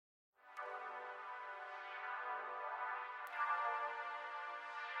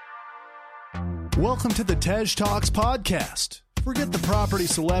Welcome to the Tej Talks podcast. Forget the property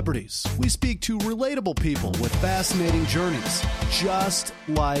celebrities. We speak to relatable people with fascinating journeys, just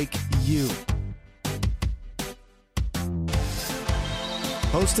like you.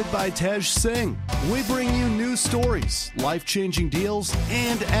 Hosted by Tej Singh, we bring you news stories, life-changing deals,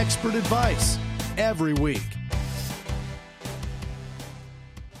 and expert advice every week.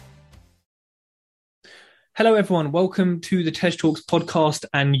 Hello, everyone. Welcome to the Tej Talks podcast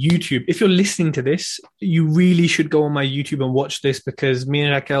and YouTube. If you're listening to this, you really should go on my YouTube and watch this because me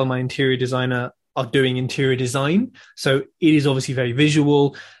and Raquel, my interior designer, are doing interior design. So it is obviously very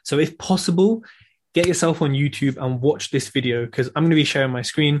visual. So if possible, get yourself on YouTube and watch this video because I'm going to be sharing my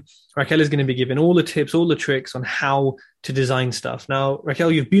screen. Raquel is going to be giving all the tips, all the tricks on how to design stuff. Now,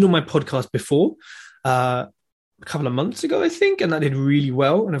 Raquel, you've been on my podcast before. A couple of months ago, I think, and that did really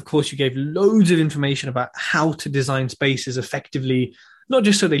well. And of course, you gave loads of information about how to design spaces effectively, not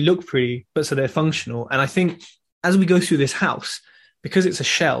just so they look pretty, but so they're functional. And I think as we go through this house, because it's a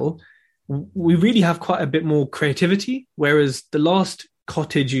shell, we really have quite a bit more creativity. Whereas the last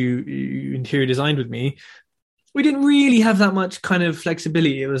cottage you interior designed with me, we didn't really have that much kind of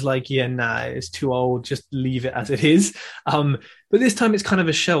flexibility. It was like, yeah, nah, it's too old. Just leave it as it is. But this time it's kind of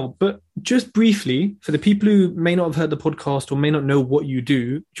a shell. But just briefly, for the people who may not have heard the podcast or may not know what you do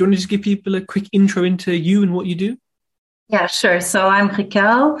you want to just give people a quick intro into you and what you do? Yeah, sure. So I'm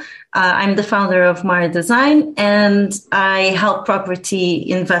Raquel. I'm the founder of Mara Design, and I help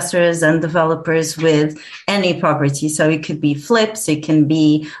property investors and developers with any property. So it could be flips, it can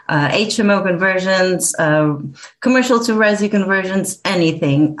be HMO conversions, commercial to resi conversions,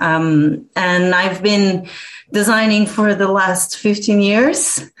 anything. And I've been designing for the last 15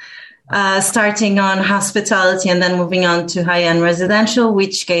 years. Starting on hospitality and then moving on to high-end residential,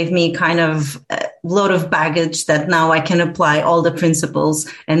 which gave me kind of a load of baggage that now I can apply all the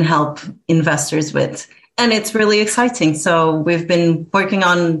principles and help investors with. And it's really exciting. So we've been working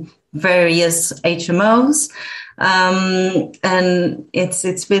on various HMOs, and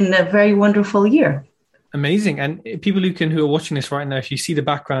it's been a very wonderful year. Amazing. And people who are watching this right now, if you see the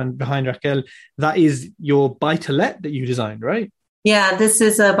background behind Raquel, that is your buy-to-let that you designed, right? Yeah, this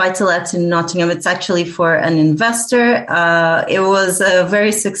is a buy-to-let in Nottingham. It's actually for an investor. It was a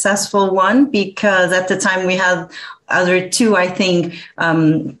very successful one because at the time we had other two, I think,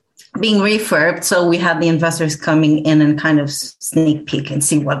 being refurbed. So we had the investors coming in and kind of sneak peek and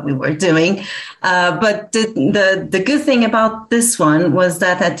see what we were doing. But the good thing about this one was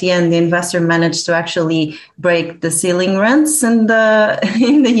that at the end, the investor managed to actually break the ceiling rents in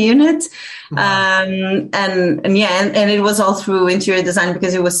the unit. Wow. And it was all through interior design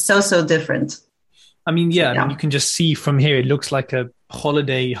because it was so different. I mean, yeah. I mean, you can just see from here, it looks like a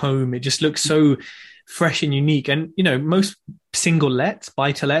holiday home. It just looks so fresh and unique. And, you know, most single lets,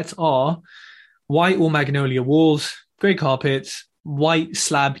 buy-to-lets are white or magnolia walls, grey carpets, white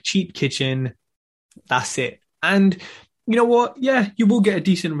slab, cheap kitchen. That's it. And you know what? Yeah, you will get a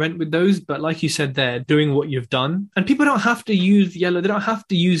decent rent with those. But like you said there, doing what you've done, and people don't have to use yellow. They don't have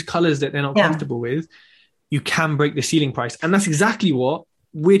to use colors that they're not comfortable with. You can break the ceiling price. And that's exactly what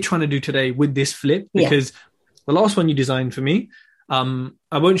we're trying to do today with this flip, because the last one you designed for me,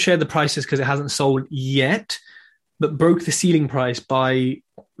 I won't share the prices because it hasn't sold yet, but broke the ceiling price by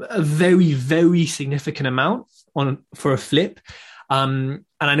a very, very significant amount for a flip. And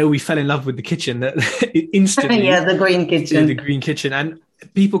I know we fell in love with the kitchen that instantly. Yeah, the green kitchen. The green kitchen. And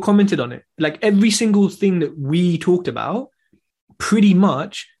people commented on it. Like every single thing that we talked about, pretty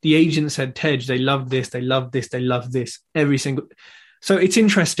much the agent said, Tej, they love this, they love this, they love this. Every single. So it's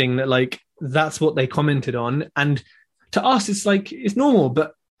interesting that like that's what they commented on. And to us, it's like, it's normal,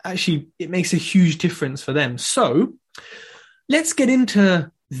 but actually it makes a huge difference for them. So let's get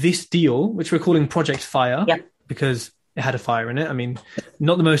into this deal, which we're calling Project Fire, because it had a fire in it. I mean,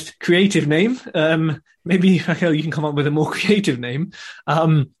 not the most creative name. Maybe, Raquel, you can come up with a more creative name. But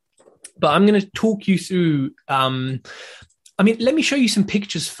I'm going to talk you through, let me show you some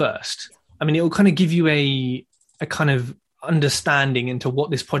pictures first. I mean, it will kind of give you a kind of understanding into what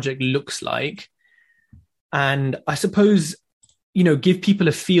this project looks like. And I suppose, you know, give people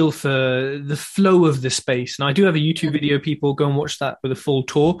a feel for the flow of the space. Now, I do have a YouTube video, people go and watch that with a full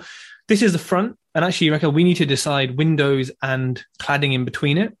tour. This is the front. And actually, Raquel, we need to decide windows and cladding in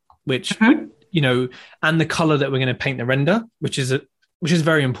between it, which, you know, and the color that we're going to paint the render, which is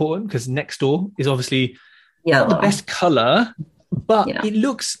very important because next door is obviously not the best color, but it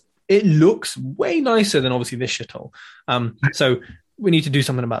looks way nicer than obviously this shithole. So we need to do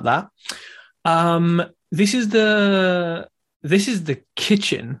something about that. This is the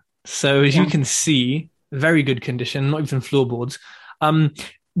kitchen. So as you can see, very good condition, not even floorboards.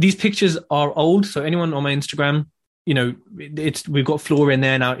 these pictures are old. So anyone on my Instagram, we've got floor in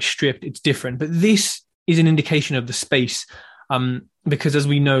there now, it's stripped, it's different. But this is an indication of the space. Because as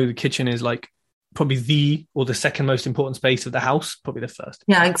we know, the kitchen is like probably the second most important space of the house, probably the first.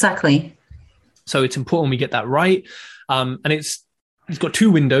 Yeah, exactly. So it's important we get that right. And it's got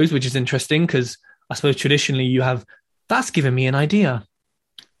 2 windows, which is interesting because I suppose traditionally that's given me an idea.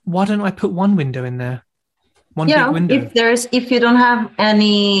 Why don't I put 1 window in there? One big window. If you don't have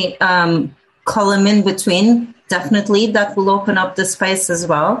any column in between, definitely that will open up the space as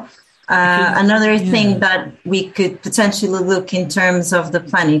well. Another thing that we could potentially look in terms of the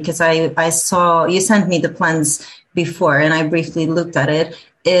planning, because I saw you sent me the plans before and I briefly looked at it,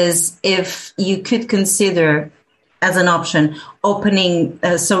 is if you could consider as an option opening,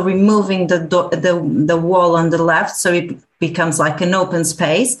 so removing the wall on the left, so it becomes like an open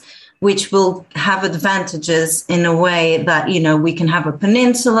space, which will have advantages in a way that, we can have a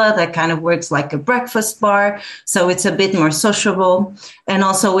peninsula that kind of works like a breakfast bar. So it's a bit more sociable. And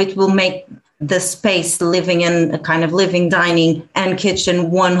also it will make the space living in a kind of living, dining and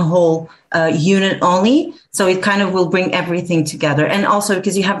kitchen, one whole unit only. So it kind of will bring everything together. And also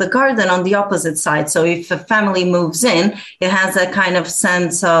because you have the garden on the opposite side. So if a family moves in, it has a kind of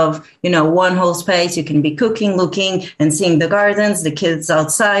sense of, one whole space. You can be cooking, looking and seeing the gardens, the kids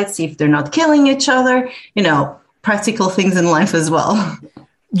outside, see if they're not killing each other, practical things in life as well.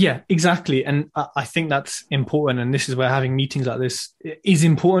 Yeah, exactly. And I think that's important. And this is where having meetings like this is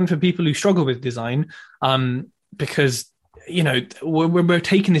important for people who struggle with design, because, we're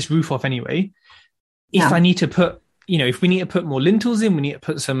taking this roof off anyway. If I need to put, if we need to put more lintels in, we need to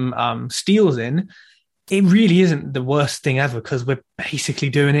put some steels in, it really isn't the worst thing ever because we're basically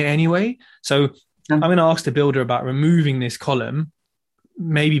doing it anyway. So I'm going to ask the builder about removing this column,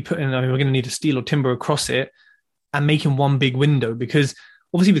 maybe we're going to need a steel or timber across it and making 1 big window, because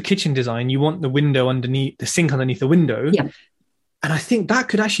obviously with kitchen design, you want the window underneath, the sink underneath the window. Yeah. And I think that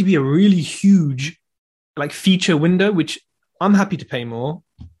could actually be a really huge feature window, which I'm happy to pay more.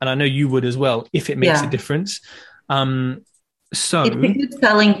 And I know you would as well, if it makes a difference. So it's a good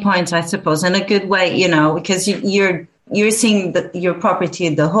selling point, I suppose, and a good way, because you're seeing your property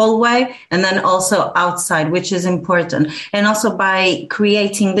the whole way and then also outside, which is important. And also by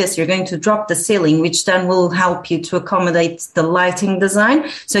creating this, you're going to drop the ceiling, which then will help you to accommodate the lighting design.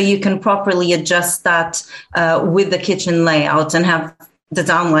 So you can properly adjust that with the kitchen layout and have the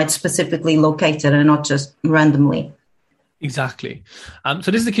downlight specifically located and not just randomly. Exactly. So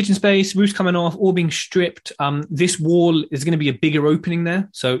this is the kitchen space, roof's coming off, all being stripped. This wall is going to be a bigger opening there.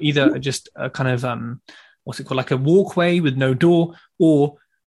 So either just a kind of, what's it called? Like a walkway with no door, or,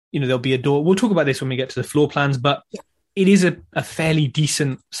 there'll be a door. We'll talk about this when we get to the floor plans, but it is a fairly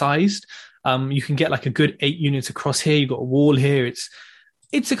decent sized. You can get like a good 8 units across here. You've got a wall here.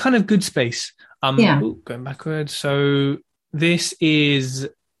 It's a kind of good space. Going backwards. So this is,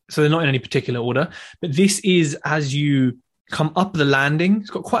 so they're not in any particular order, but this is as you come up the landing. It's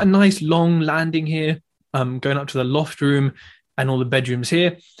got quite a nice long landing here, going up to the loft room and all the bedrooms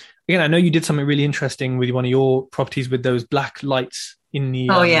here. Again, I know you did something really interesting with one of your properties with those black lights in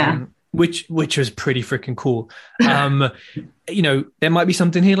the, which was pretty freaking cool. There might be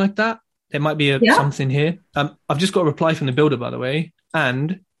something here like that. There might be something here. I've just got a reply from the builder, by the way,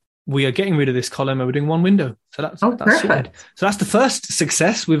 and we are getting rid of this column and we're doing 1 window. So that's sorted. So that's the first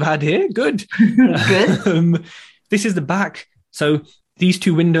success we've had here. Good. Good. This is the back. So these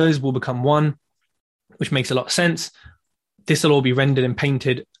 2 windows will become 1, which makes a lot of sense. This will all be rendered and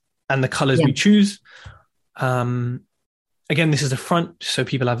painted and the colors we choose. Again, this is the front, so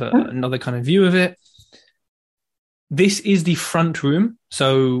people have another kind of view of it. This is the front room.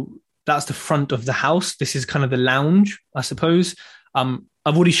 So that's the front of the house. This is kind of the lounge, I suppose.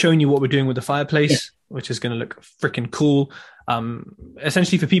 I've already shown you what we're doing with the fireplace, which is going to look freaking cool.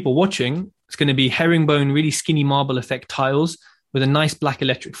 Essentially, for people watching, it's going to be herringbone, really skinny marble effect tiles with a nice black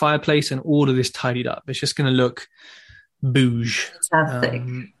electric fireplace and all of this tidied up. It's just going to look bouge. Fantastic.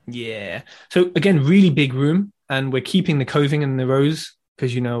 So again, really big room, and we're keeping the coving and the rows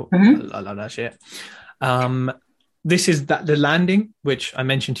because, I love that shit. This is the landing, which I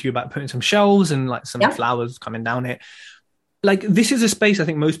mentioned to you about putting some shelves and like some flowers coming down it. Like, this is a space I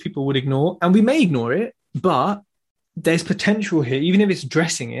think most people would ignore, and we may ignore it, but there's potential here, even if it's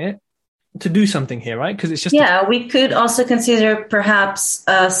dressing it, to do something here, right? Because it's just... we could also consider perhaps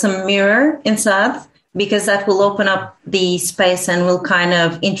some mirror inside, because that will open up the space and will kind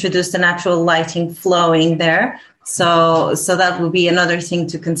of introduce the natural lighting flowing there. So that would be another thing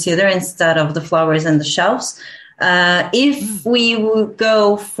to consider instead of the flowers and the shelves. If we would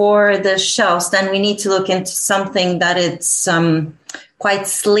go for the shelves, then we need to look into something that it's quite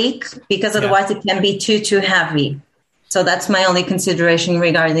sleek, because otherwise it can be too heavy. So that's my only consideration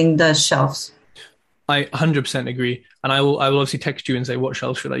regarding the shelves. I 100% agree. And I will obviously text you and say, what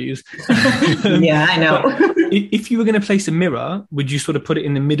shelf should I use? Yeah, I know. If you were going to place a mirror, would you sort of put it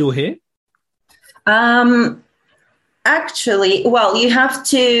in the middle here? Actually, well, you have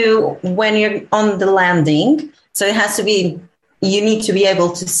to, when you're on the landing, so it has to be, you need to be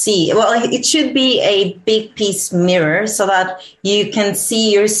able to see. Well, it should be a big piece mirror so that you can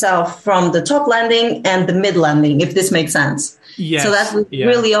see yourself from the top landing and the mid landing, if this makes sense. Yes. So that would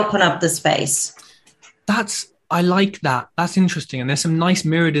really open up the space. I like that. That's interesting. And there's some nice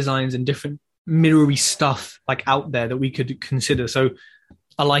mirror designs and different mirrory stuff like out there that we could consider. So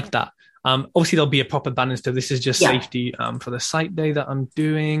I like that. Obviously, there'll be a proper banister. This is just safety for the site day that I'm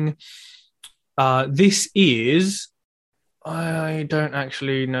doing. This is, I don't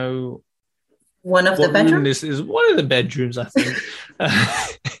actually know. One of the bedrooms? This is one of the bedrooms, I think.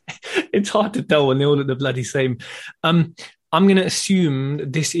 It's hard to tell when they all look the bloody same. I'm going to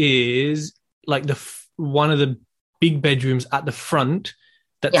assume this is like one of the big bedrooms at the front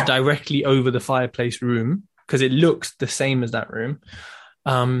that's directly over the fireplace room, because it looks the same as that room.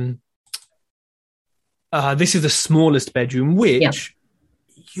 This is the smallest bedroom, which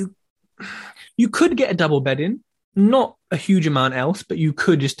you could get a double bed in, not a huge amount else, but you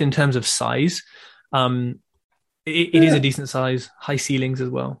could, just in terms of size. It is a decent size, high ceilings as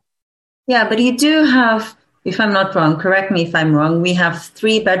well. Yeah, but you do have, if I'm not wrong, correct me if I'm wrong, we have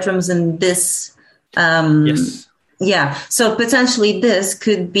 3 bedrooms in this. Yes. Yeah, so potentially this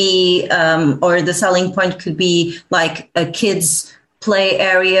could be, or the selling point could be like a kid's play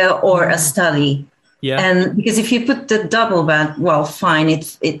area or a study. Yeah. And because if you put the double bed, well, fine,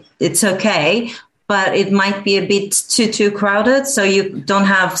 it's okay, but it might be a bit too crowded. So you don't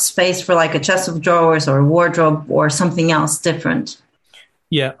have space for like a chest of drawers or a wardrobe or something else different.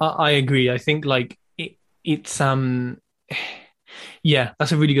 Yeah, I agree. I think like it's yeah,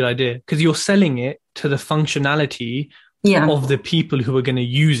 that's a really good idea, because you're selling it to the functionality of the people who are going to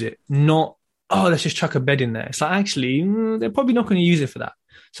use it, not, oh, let's just chuck a bed in there. It's like, actually, they're probably not going to use it for that.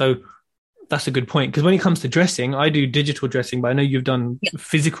 So that's a good point, because when it comes to dressing, I do digital dressing, but I know you've done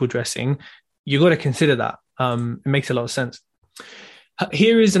physical dressing. You got to consider that. It makes a lot of sense.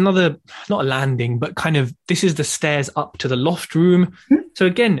 Here is another, not a landing, but kind of, this is the stairs up to the loft room. Mm-hmm. So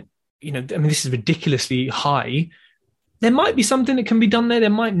again, I mean, this is ridiculously high. There might be something that can be done there.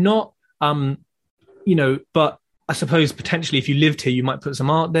 There might not, but I suppose potentially if you lived here, you might put some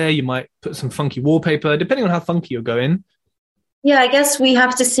art there. You might put some funky wallpaper, depending on how funky you're going. Yeah, I guess we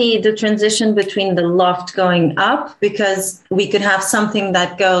have to see the transition between the loft going up, because we could have something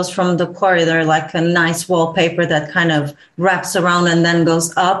that goes from the corridor, like a nice wallpaper that kind of wraps around and then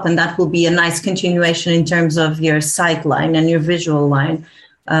goes up. And that will be a nice continuation in terms of your sight line and your visual line.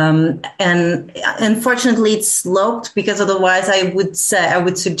 And unfortunately, it's sloped, because otherwise I would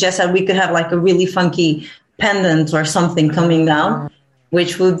suggest that we could have like a really funky pendant or something coming down,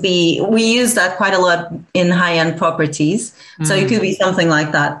 which would be, we use that quite a lot in high-end properties. So it could be something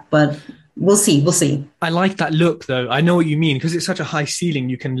like that, but we'll see. I like that look, though. I know what you mean, because it's such a high ceiling,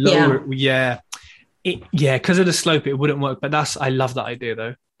 you can lower it. Yeah, because of the slope, it wouldn't work. But I love that idea,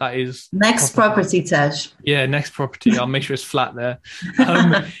 though. That is next property, Tej. Yeah, next property. I'll make sure it's flat there.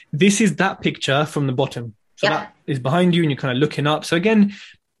 This is that picture from the bottom. So that is behind you, and you're kind of looking up. So again,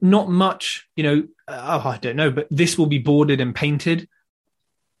 not much, I don't know, but this will be boarded and painted.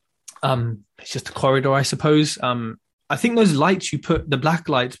 It's just a corridor, I suppose. I think those lights you put, the black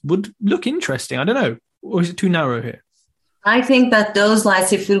lights, would look interesting. I don't know. Or is it too narrow here? I think that those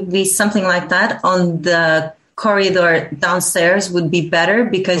lights, if it would be something like that on the corridor downstairs, would be better,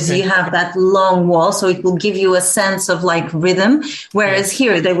 because you have that long wall, so it will give you a sense of like rhythm, whereas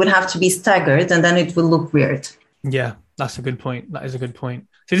here they would have to be staggered, and then it will look weird. Yeah, that's a good point. That is a good point.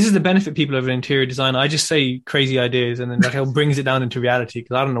 So this is the benefit people of an interior designer. I just say crazy ideas, and then Raquel brings it down into reality,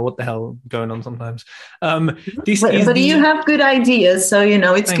 because I don't know what the hell is going on sometimes. But you have good ideas, so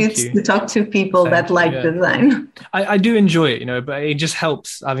it's good to talk to people that like design. I do enjoy it, but it just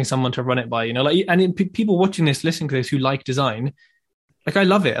helps having someone to run it by, people watching this, listening to this, who like design. Like, I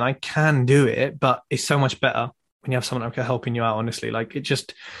love it and I can do it, but it's so much better when you have someone helping you out. Honestly, like, it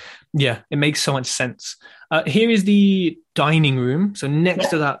just. Yeah, it makes so much sense. Here is the dining room. So next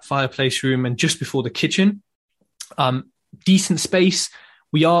to that fireplace room and just before the kitchen, decent space.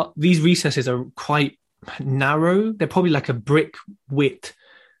 These recesses are quite narrow. They're probably like a brick width.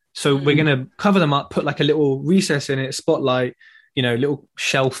 So we're going to cover them up, put like a little recess in it, spotlight, little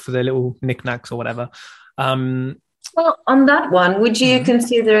shelf for their little knickknacks or whatever. Well, on that one, would you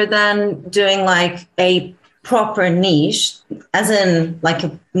consider then doing like a proper niche, as in like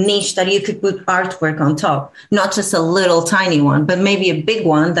a niche that you could put artwork on top, not just a little tiny one, but maybe a big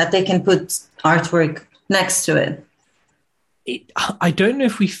one that they can put artwork next to it? I don't know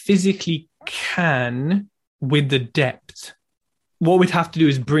if we physically can with the depth. What we'd have to do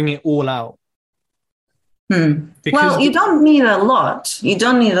is bring it all out. Well, you don't need a lot. You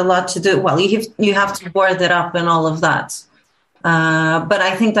don't need a lot to do. Well, you have to board it up and all of that. But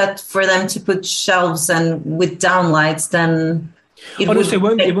I think that for them to put shelves and with downlights, then it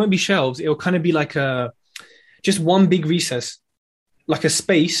won't be shelves. It'll kind of be like just one big recess, like a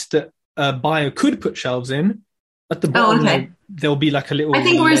space that a buyer could put shelves in. At the bottom, there'll be like a little. I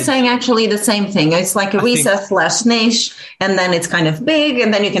think we're saying actually the same thing. It's like a recess / niche, and then it's kind of big,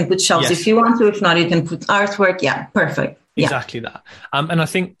 and then you can put shelves if you want to. If not, you can put artwork. Yeah, perfect. Exactly that. And I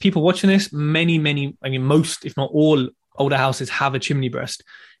think people watching this, most, if not all, older houses have a chimney breast.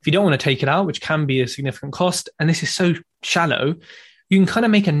 If you don't want to take it out, which can be a significant cost, and this is so shallow, you can kind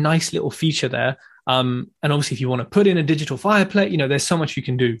of make a nice little feature there. And obviously, if you want to put in a digital fireplace, there's so much you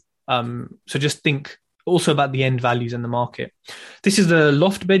can do. So just think also about the end values in the market. This is the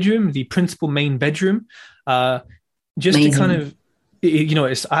loft bedroom, the principal main bedroom. Just Amazing. To kind of,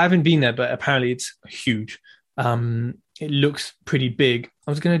 I haven't been there, but apparently it's huge. It looks pretty big.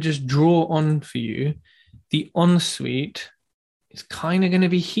 I was going to just draw on for you. The ensuite is kind of going to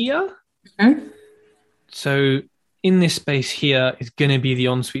be here. Mm-hmm. So in this space here is going to be the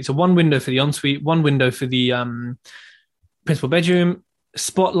ensuite. So one window for the ensuite, one window for the principal bedroom,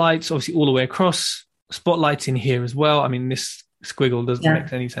 spotlights obviously all the way across, spotlights in here as well. I mean, this squiggle doesn't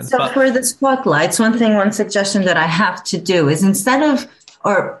make any sense. So for the spotlights, one suggestion that I have to do is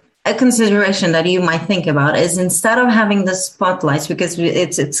or a consideration that you might think about is instead of having the spotlights, because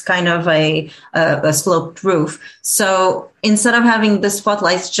it's kind of a sloped roof. So instead of having the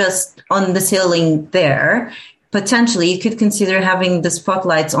spotlights just on the ceiling there, potentially you could consider having the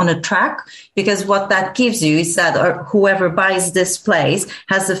spotlights on a track, because what that gives you is that whoever buys this place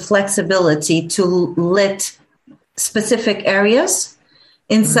has the flexibility to lit specific areas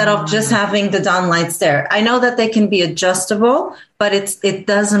instead of just having the downlights there. I know that they can be adjustable, but it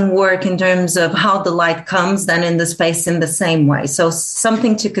doesn't work in terms of how the light comes then in the space in the same way. So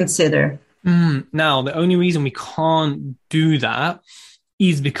something to consider. Now, the only reason we can't do that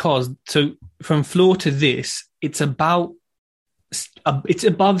is because, so from floor to this, it's above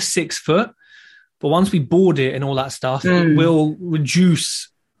 6 foot, but once we board it and all that stuff, it will reduce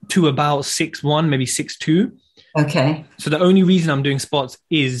to about 6'1", maybe 6'2". Okay. So the only reason I'm doing spots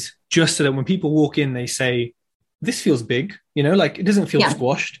is just so that when people walk in, they say, this feels big, like it doesn't feel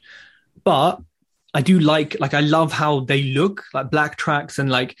squashed, but I do I love how they look like black tracks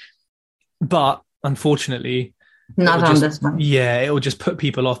and but unfortunately, not on this one. Yeah, it will just put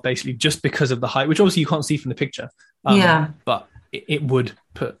people off basically just because of the height, which obviously you can't see from the picture. But it would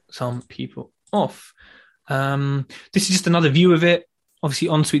put some people off. This is just another view of it. Obviously,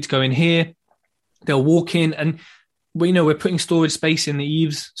 ensuites go in here. They'll walk in and we're putting storage space in the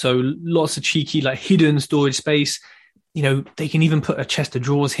eaves. So lots of cheeky, hidden storage space. They can even put a chest of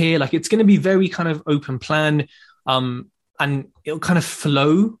drawers here. It's going to be very kind of open plan. And it'll kind of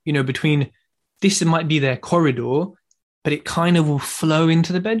flow, between this might be their corridor, but it kind of will flow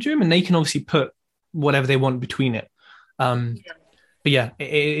into the bedroom and they can obviously put whatever they want between it. But yeah,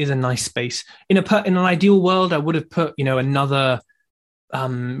 it is a nice space. In an ideal world, I would have put, another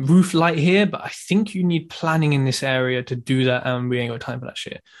roof light here, but I think you need planning in this area to do that. And we ain't got time for that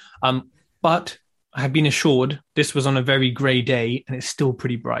shit. But I have been assured this was on a very grey day and it's still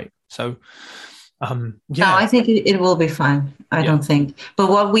pretty bright. So no, I think it will be fine. I don't think. But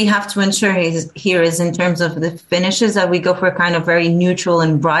what we have to ensure is in terms of the finishes that we go for kind of very neutral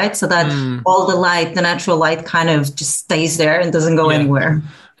and bright so that all the natural light kind of just stays there and doesn't go anywhere.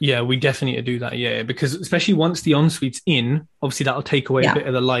 Yeah, we definitely need to do that. Yeah, because especially once the ensuite's in, obviously that'll take away a bit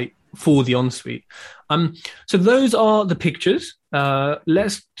of the light for the ensuite. So those are the pictures.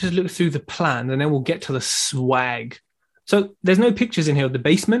 Let's just look through the plan and then we'll get to the swag. So there's no pictures in here of the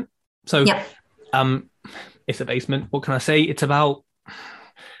basement. So it's a basement. What can I say? It's about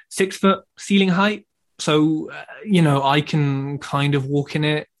 6 foot ceiling height. So, I can kind of walk in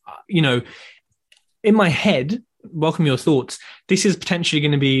it, in my head, welcome your thoughts. This is potentially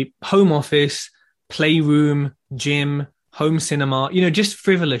going to be home office, playroom, gym, home cinema, just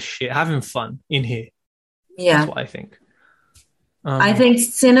frivolous shit, having fun in here. Yeah. That's what I think. I think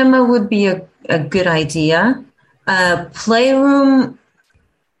cinema would be a good idea. Playroom,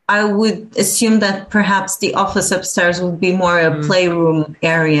 I would assume that perhaps the office upstairs would be more a playroom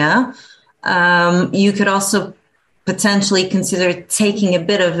area. You could also potentially consider taking a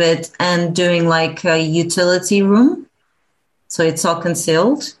bit of it and doing like a utility room. So it's all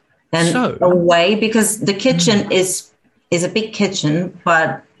concealed and away, because the kitchen is a big kitchen,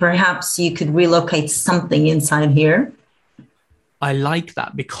 but perhaps you could relocate something inside here. I like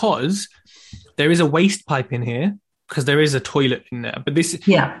that, because there is a waste pipe in here, because there is a toilet in there. But this,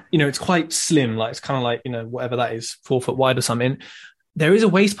 it's quite slim. Like, it's kind of like, whatever that is, 4 foot wide or something. There is a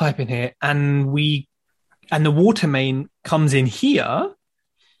waste pipe in here, and the water main comes in here.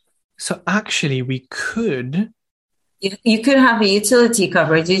 So actually we could... You could have a utility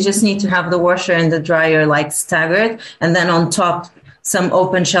coverage. You just need to have the washer and the dryer like staggered. And then on top, some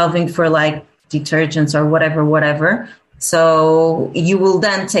open shelving for like detergents or whatever. So you will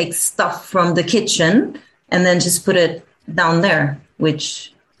then take stuff from the kitchen and then just put it down there,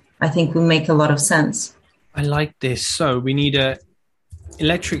 which I think will make a lot of sense. I like this. So we need a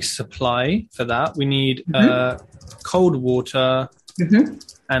electric supply for that. We need cold water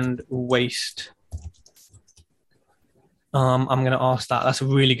and waste. I'm going to ask that. That's a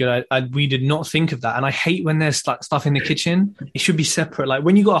really good idea. We did not think of that. And I hate when there's like stuff in the kitchen. It should be separate. Like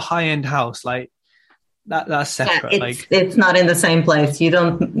when you got a high-end house, like that's separate. It's not in the same place. You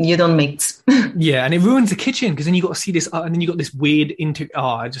don't mix. Yeah, and it ruins the kitchen, because then you got to see this, and then you got this weird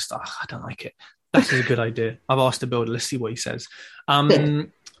I don't like it. That is a good idea. I've asked the builder. Let's see what he says.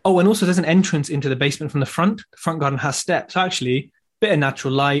 And also there's an entrance into the basement from the front. The front garden has steps. So actually, bit of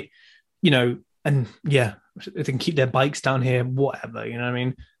natural light, and yeah, they can keep their bikes down here, whatever, you know what I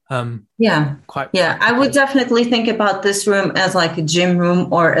mean? I would definitely think about this room as like a gym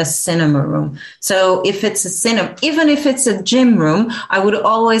room or a cinema room. So if it's a cinema, even if it's a gym room, I would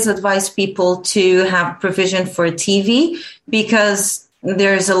always advise people to have provision for a TV, because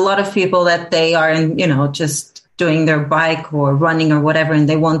there's a lot of people that they are just doing their bike or running or whatever, and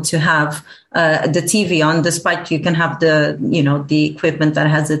they want to have the TV on, despite you can have the equipment that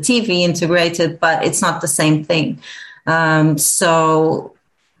has a TV integrated, but it's not the same thing. So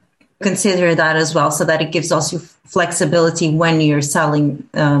consider that as well, so that it gives us flexibility when you're selling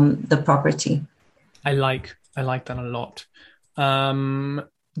the property. I like that a lot.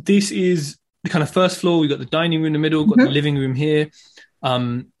 This is the kind of first floor. We've got the dining room in the middle, got the living room here.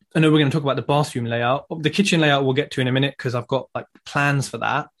 I know we're going to talk about the bathroom layout. The kitchen layout we'll get to in a minute, because I've got like plans for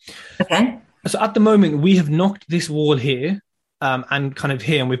that. Okay. So at the moment, we have knocked this wall here and kind of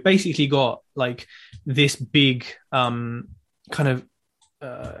here, and we've basically got like this big kind of,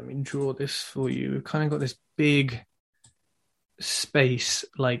 let me draw this for you. We've kind of got this big space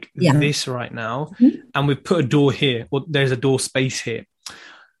like this right now, and we've put a door here. Well, there's a door space here.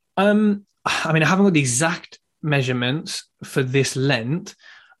 I mean, I haven't got the exact measurements for this length.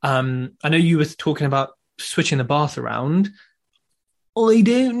 I know you were talking about switching the bath around. I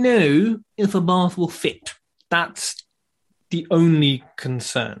don't know if a bath will fit. That's the only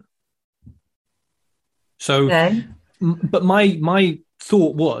concern. So, but my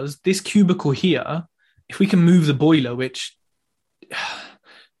thought was, this cubicle here, if we can move the boiler, which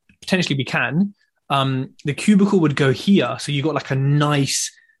potentially we can, the cubicle would go here. So you got like a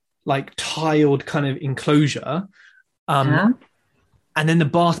nice, like tiled kind of enclosure. And then the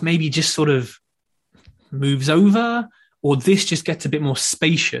bath maybe just sort of moves over, or this just gets a bit more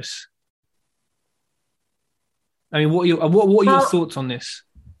spacious. I mean, what are your thoughts on this?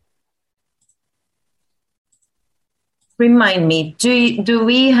 Remind me, do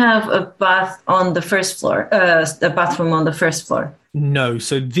we have a bath on the first floor? A bathroom on the first floor? No.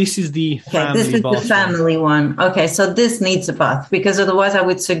 So this is the family This is bathroom. the family one. Okay, so this needs a bath, because otherwise I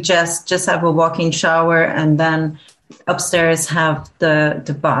would suggest just have a walk-in shower and then upstairs have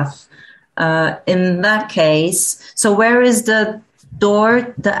the bath. In that case, so where is the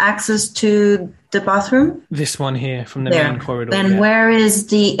door, the access to the bathroom? This one here from the main corridor. Then where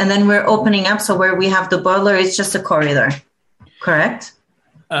is and then we're opening up, so where we have the boiler is just a corridor, correct?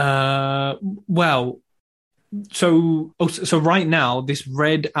 Well, so right now this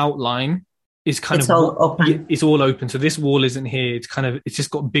red outline is kind it's all open. It's all open. So this wall isn't here. It's just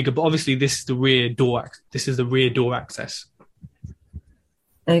got bigger, but obviously this is the rear door. This is the rear door access.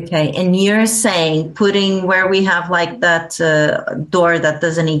 Okay, and you're saying putting where we have like that door that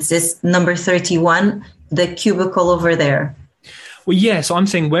doesn't exist, number 31, the cubicle over there. Well, yeah. So I'm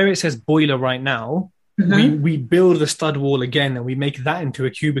saying where it says boiler right now, we build the stud wall again, and we make that into a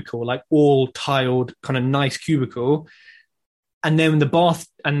cubicle, like all tiled, kind of nice cubicle. And then the bath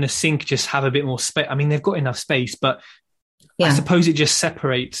and the sink just have a bit more space. I mean, they've got enough space, but I suppose it just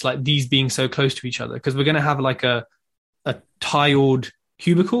separates, like these being so close to each other, because we're going to have like a tiled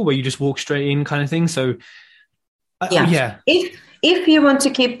cubicle where you just walk straight in kind of thing. So if you want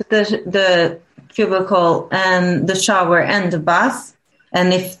to keep the cubicle and the shower and the bath.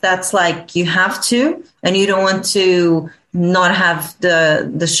 And if that's like you have to, and you don't want to not have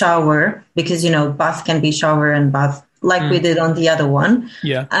the shower because, bath can be shower and bath like we did on the other one.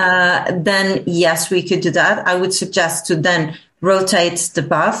 Yeah. Then yes, we could do that. I would suggest to then rotate the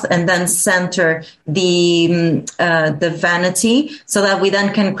bath and then center the vanity so that we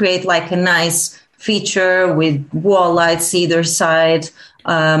then can create like a nice feature with wall lights either side,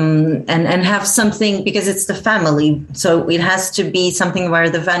 and have something, because it's the family. So it has to be something where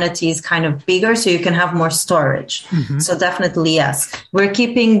the vanity is kind of bigger so you can have more storage. Mm-hmm. So definitely, yes. We're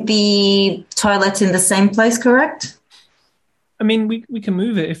keeping the toilet in the same place, correct? I mean, we can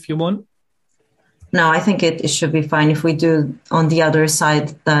move it if you want. No, I think it should be fine if we do on the other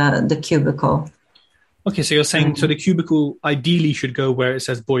side the cubicle. Okay, so you're saying so the cubicle ideally should go where it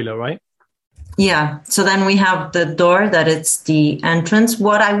says boiler, right? Yeah. So then we have the door that it's the entrance.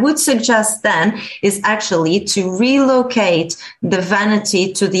 What I would suggest then is actually to relocate the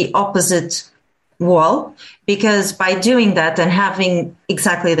vanity to the opposite wall, because by doing that and having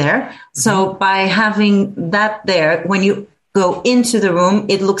exactly there, so by having that there, when you go into the room,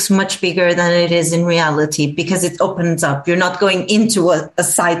 it looks much bigger than it is in reality because it opens up. You're not going into a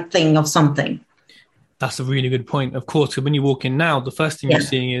side thing of something. That's a really good point. Of course, when you walk in now, the first thing you're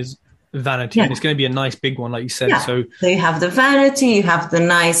seeing is vanity, and it's going to be a nice big one, like you said. So you have the vanity, you have the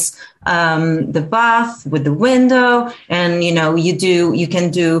nice the bath with the window, and you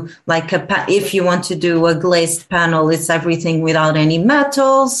can do like if you want to do a glazed panel, it's everything without any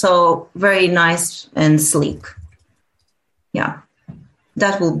metal, so very nice and sleek. Yeah,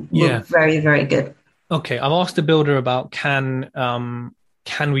 that will look very, very good. Okay, I've asked the builder about can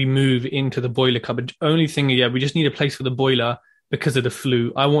we move into the boiler cupboard. Only thing, we just need a place for the boiler because of the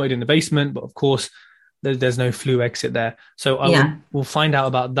flue. I want it in the basement, but of course there's no flue exit there. So we'll find out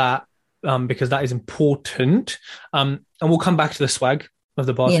about that because that is important. And we'll come back to the swag of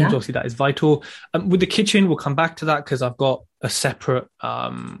the bathrooms. Obviously, that is vital. With the kitchen, we'll come back to that because I've got a separate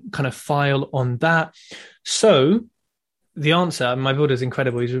kind of file on that. So the answer, my builder is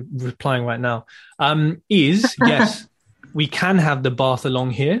incredible, he's replying right now, is yes, we can have the bath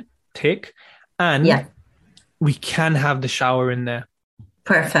along here, tick, and we can have the shower in there.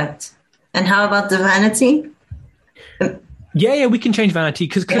 Perfect. And how about the vanity? Yeah, we can change vanity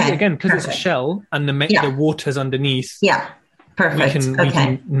because it's a shell and the water's underneath. Yeah, perfect. We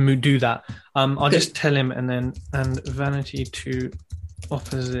can do that. I'll just tell him and vanity to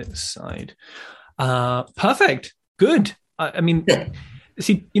opposite side. Perfect. Good. I mean,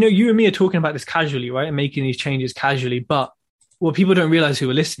 see, you and me are talking about this casually, right? And making these changes casually. But what people don't realize who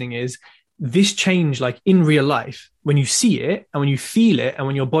are listening is this change, like in real life, when you see it and when you feel it and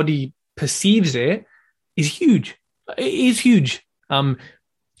when your body perceives it, is huge. It is huge.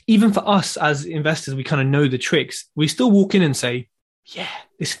 Even for us as investors, we kind of know the tricks. We still walk in and say, yeah,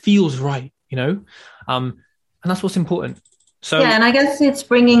 this feels right, and that's what's important. So, and I guess it's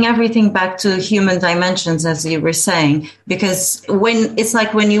bringing everything back to human dimensions, as you were saying, because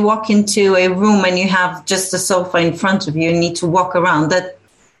when you walk into a room and you have just a sofa in front of you, you need to walk around that.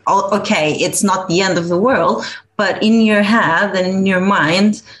 Okay, it's not the end of the world, but in your head and in your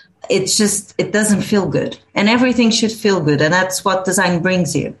mind, it doesn't feel good, and everything should feel good. And that's what design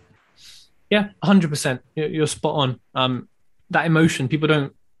brings you. Yeah, 100%. You're spot on. That emotion, people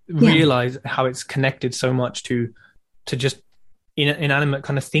don't realize how it's connected so much to just inanimate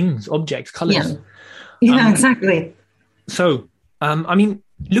kind of things, objects, colors. Yeah, exactly. So, I mean,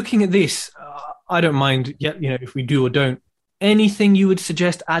 looking at this, I don't mind, if we do or don't. Anything you would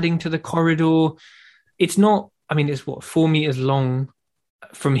suggest adding to the corridor? It's not, it's 4 meters long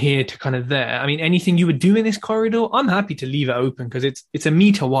from here to kind of there. I mean, anything you would do in this corridor? I'm happy to leave it open because it's a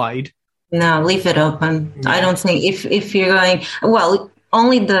meter wide. No, leave it open. Yeah. I don't think if you're going,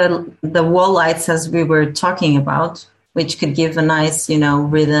 only the wall lights, as we were talking about, which could give a nice,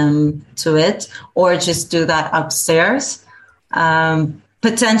 rhythm to it, or just do that upstairs.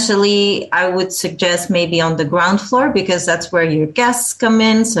 Potentially, I would suggest maybe on the ground floor because that's where your guests come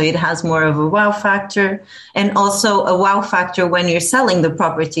in. So it has more of a wow factor, and also a wow factor when you're selling the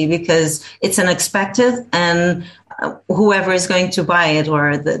property because it's unexpected, and whoever is going to buy it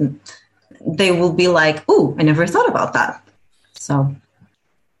they will be like, "Ooh, I never thought about that." So.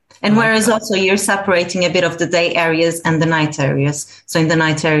 And whereas also you're separating a bit of the day areas and the night areas. So in the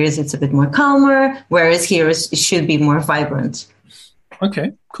night areas, it's a bit more calmer, whereas here it should be more vibrant.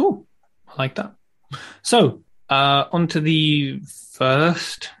 Okay, cool. I like that. So onto the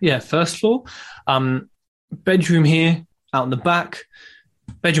first floor. Bedroom here, out in the back.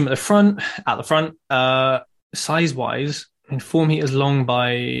 Bedroom at the front, out the front. Size-wise, 4 meters long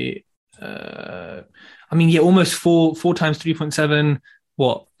by I mean, yeah, almost four times 3.7,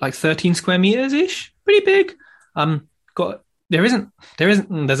 what, like 13 square meters ish? Pretty big. There's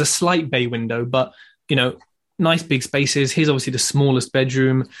a slight bay window, but, nice big spaces. Here's obviously the smallest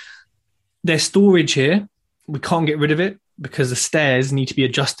bedroom. There's storage here. We can't get rid of it because the stairs need to be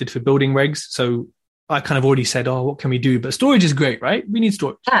adjusted for building regs. So I kind of already said, what can we do? But storage is great, right? We need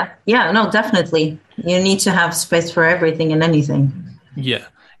storage. Yeah, no, definitely. You need to have space for everything and anything. Yeah.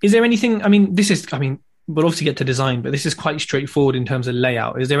 Is there anything, we'll obviously get to design, but this is quite straightforward in terms of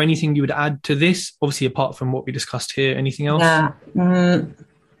layout. Is there anything you would add to this? Obviously, apart from what we discussed here, anything else? Yeah.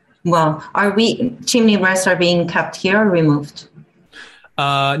 Well, chimney breasts are being kept here or removed?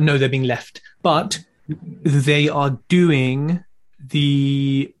 No, they're being left. But they are doing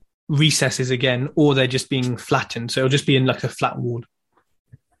the recesses again, or they're just being flattened. So it'll just be in like a flat wall.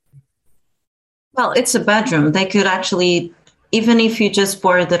 Well, it's a bedroom. They could actually, even if you just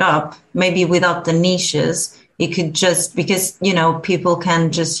board it up, maybe without the niches, you could just, because, people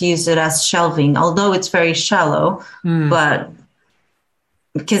can just use it as shelving, although it's very shallow, but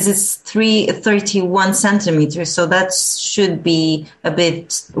because it's 31 centimeters, so that should be a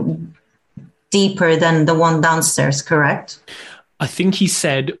bit deeper than the one downstairs, correct? I think he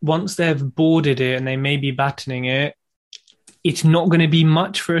said once they've boarded it and they may be battening it, it's not going to be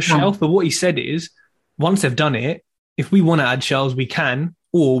much for a shelf. But what he said is once they've done it, if we want to add shelves, we can,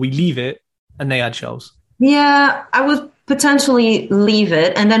 or we leave it and they add shelves. Yeah, I would potentially leave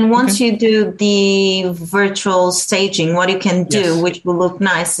it. And then once you do the virtual staging, what you can do, which will look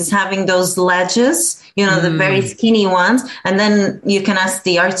nice, is having those ledges, the very skinny ones. And then you can ask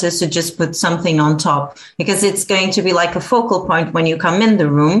the artist to just put something on top, because it's going to be like a focal point when you come in the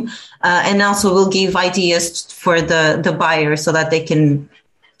room. And also will give ideas for the buyer so that they can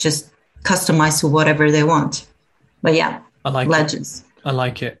just customize to whatever they want. But yeah, I like ledges. I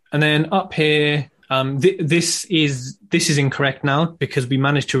like it. And then up here, this is incorrect now because we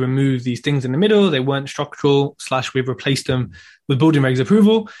managed to remove these things in the middle. They weren't structural / we've replaced them with building regs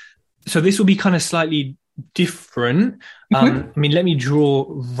approval. So this will be kind of slightly different. Let me draw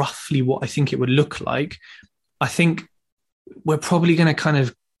roughly what I think it would look like. I think we're probably going to kind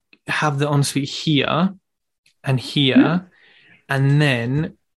of have the ensuite here and here, and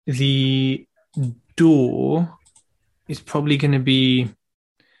then the door is probably going to be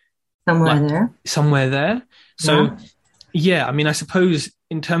somewhere there. So I suppose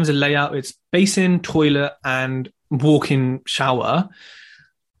in terms of layout, it's basin, toilet, and walk-in shower.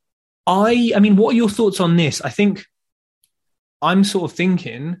 What are your thoughts on this? I think I'm sort of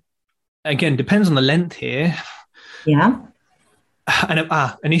thinking, again, depends on the length here. Yeah. And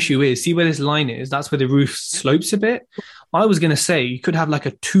an issue is, see where this line is? That's where the roof slopes a bit. I was going to say you could have like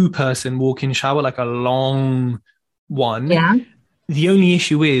a 2-person walk-in shower, like a long one. Yeah. The only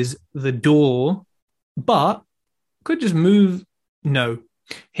issue is the door, but could just move. No.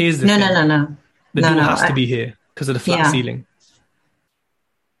 Here's the thing. No. The door has to be here because of the flat ceiling.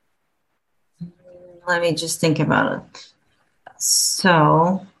 Let me just think about it.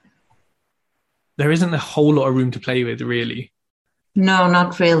 So there isn't a whole lot of room to play with, really. No,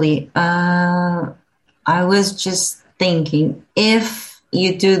 not really. I was just thinking, if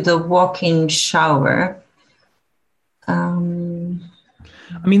you do the walk-in shower,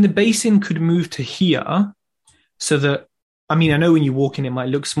 the basin could move to here so that, I know when you walk in, it might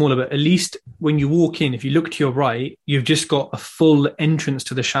look smaller, but at least when you walk in, if you look to your right, you've just got a full entrance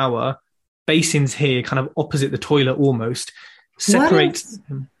to the shower. Basin's here, kind of opposite the toilet almost. Separates.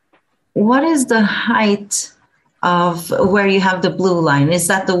 What is the height of where you have the blue line? Is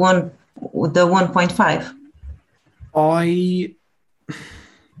that the 1.5?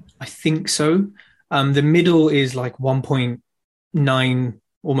 I think so. The middle is like 1.9,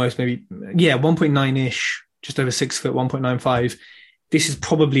 almost maybe. Yeah, 1.9-ish, just over 6 foot, 1.95. This is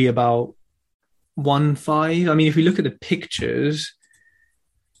probably about 1.5. If we look at the pictures,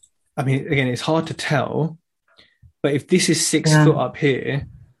 again, it's hard to tell, but if this is 6 foot up here.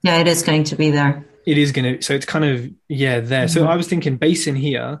 Yeah, it is going to be there. It is going to, so it's kind of, there. Mm-hmm. So I was thinking basin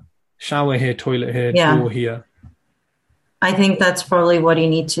here, shower here, toilet here, door here. I think that's probably what you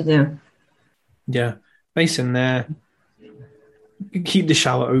need to do. Yeah, basin there. Keep the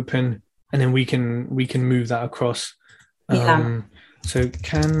shower open, and then we can move that across. So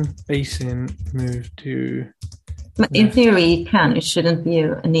can basin move to... In theory, it can. It shouldn't be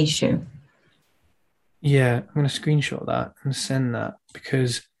an issue. Yeah, I'm going to screenshot that and send that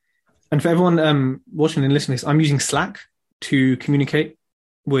because... And for everyone watching and listening to this, I'm using Slack to communicate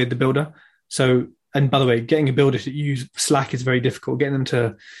with the builder. So and by the way, getting a builder to use Slack is very difficult. Getting them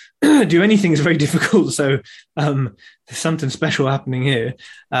to do anything is very difficult. So there's something special happening here.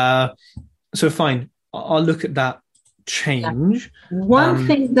 So fine, I'll look at that change. One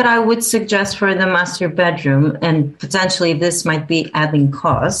thing that I would suggest for the master bedroom, and potentially this might be adding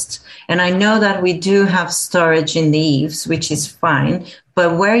cost, and I know that we do have storage in the eaves, which is fine,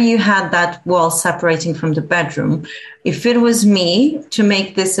 but where you had that wall separating from the bedroom, if it was me to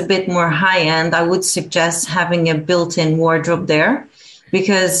make this a bit more high end, I would suggest having a built-in wardrobe there,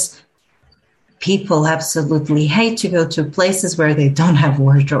 because people absolutely hate to go to places where they don't have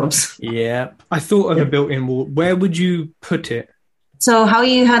wardrobes. Yeah. I thought of a built-in wall. Where would you put it? So how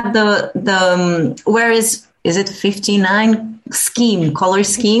you had the where is it 59 color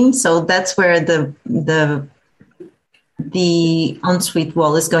scheme? So that's where the ensuite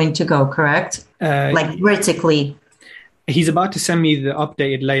wall is going to go, correct? Like vertically. He's about to send me the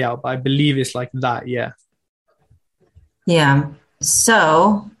updated layout, but I believe it's like that. Yeah. Yeah.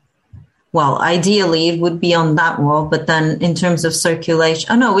 So, well, ideally it would be on that wall, but then in terms of circulation,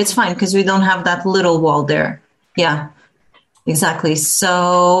 oh no, it's fine because we don't have that little wall there. Yeah, exactly.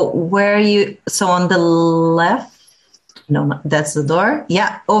 So so on the left, no, that's the door.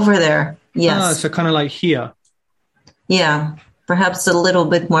 Yeah, over there. Yes. So kind of like here. Yeah, perhaps a little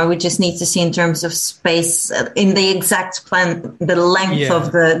bit more. We just need to see in terms of space in the exact plan, the length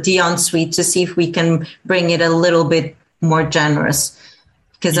of the ensuite to see if we can bring it a little bit more generous.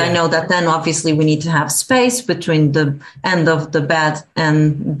 Because I know that then obviously we need to have space between the end of the bed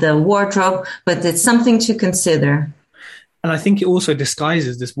and the wardrobe, but it's something to consider. And I think it also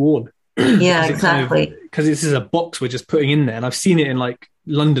disguises this wall. Yeah, exactly. Because this is a box we're just putting in there. And I've seen it in like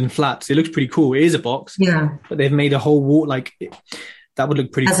London flats. It looks pretty cool. It is a box. Yeah. But they've made a whole wall that would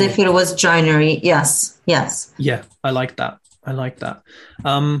look pretty cool. As if it was joinery. Yes. Yeah, I like that.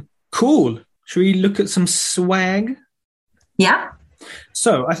 Cool. Should we look at some swag? Yeah.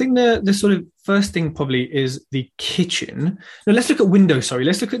 So I think the sort of first thing probably is the kitchen. No, let's look at windows. Sorry,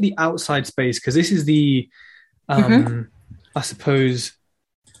 let's look at the outside space because this is the, I suppose,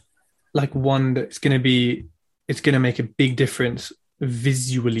 like one that's going to make a big difference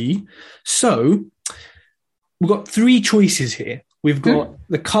visually. So we've got three choices here. We've got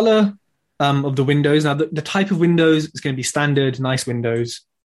the color of the windows. Now the type of windows is going to be standard, nice windows.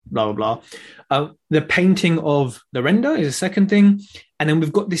 Blah, blah, blah. The painting of the render is a second thing. And then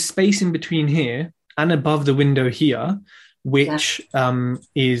we've got this space in between here and above the window here, which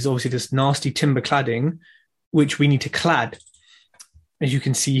is obviously this nasty timber cladding, which we need to clad, as you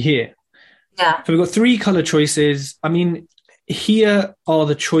can see here. Yeah. So we've got three color choices. I mean, here are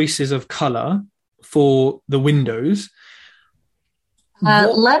the choices of color for the windows.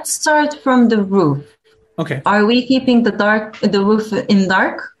 Let's start from the roof. Okay. Are we keeping the roof in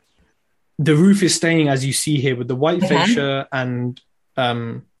dark? The roof is staying as you see here with the white fascia and I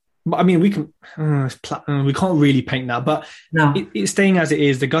mean we can't really paint that, but it's staying as it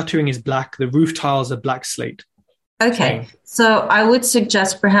is. The guttering is black. The roof tiles are black slate. Okay, so I would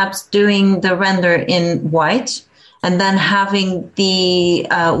suggest perhaps doing the render in white and then having the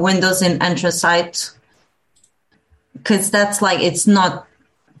windows in anthracite, because that's like it's not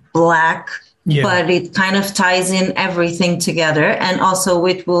black. Yeah. But it kind of ties in everything together, and also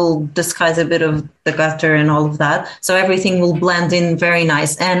it will disguise a bit of the gutter and all of that. So everything will blend in very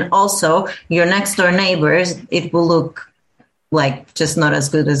nice. And also your next door neighbors, it will look like just not as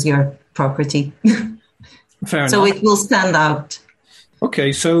good as your property. Fair enough. So it will stand out.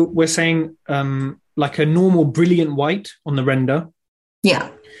 Okay, so we're saying like a normal brilliant white on the render. Yeah.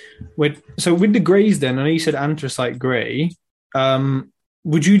 So with the greys then, I know you said anthracite grey.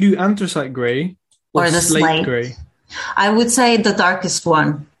 Would you do anthracite grey or the slate grey? I would say the darkest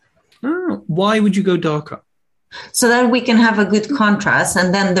one. Why would you go darker? So that we can have a good contrast,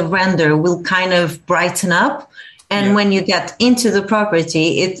 and then the render will kind of brighten up. And when you get into the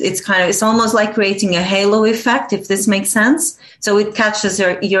property, it's almost like creating a halo effect, if this makes sense. So it catches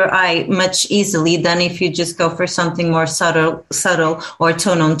your eye much easily than if you just go for something more subtle or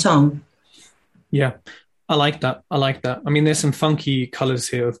tone on tone. Yeah. I like that. I mean, there's some funky colors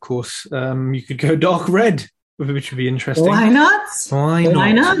here, of course. You could go dark red, which would be interesting. Why not?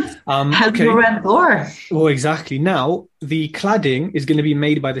 Have a red door. Well, exactly. Now, the cladding is going to be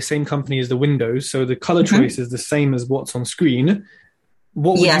made by the same company as the windows, so the color choice is the same as what's on screen.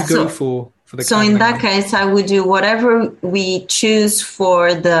 What would you go for the cladding? So in that case, I would do whatever we choose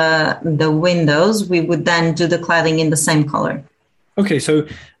for the windows. We would then do the cladding in the same color. Okay, so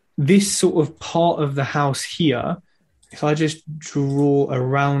this sort of part of the house here, if I just draw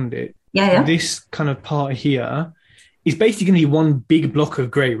around it, this kind of part here is basically going to be one big block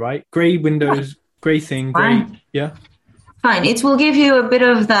of grey, right? Grey windows, Grey thing, Fine. grey. Yeah. Fine. It will give you a bit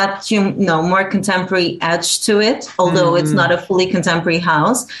of that, more contemporary edge to it, although it's not a fully contemporary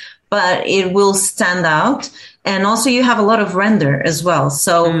house, but it will stand out. And also you have a lot of render as well.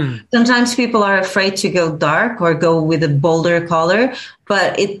 So sometimes people are afraid to go dark or go with a bolder color,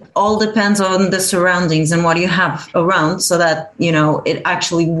 but it all depends on the surroundings and what you have around so that, it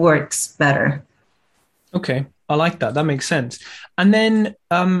actually works better. Okay. I like that. That makes sense. And then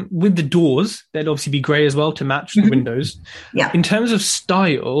with the doors, they'd obviously be grey as well to match the windows. Yeah. In terms of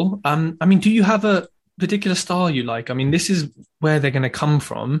style, do you have a particular style you like? This is where they're going to come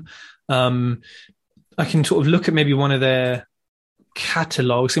from. I can sort of look at maybe one of their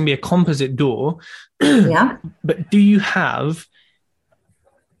catalogs. It's going to be a composite door. Yeah. But do you have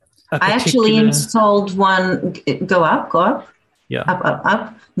I actually installed one. Go up. Yeah.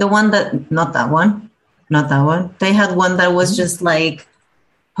 Up. The one not that one. They had one that was just like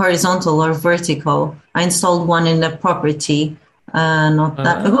horizontal or vertical. I installed one in the property. Not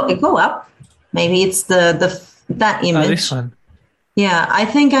that. Go up. Maybe it's that image. This one. Yeah, I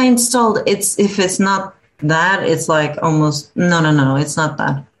think I installed if it's not that, it's like almost no, it's not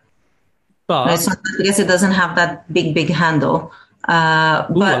that. But no, it's not that because it doesn't have that big handle. But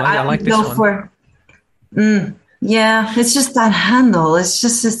I like this one. For yeah, it's just that handle.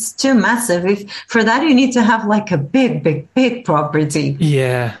 It's too massive. For that you need to have like a big property.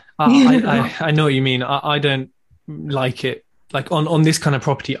 Yeah. I know what you mean. I don't like it. Like on this kind of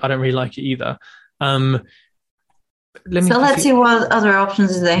property, I don't really like it either. Let's see what other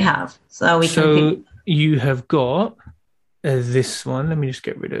options they have. So you have got this one. Let me just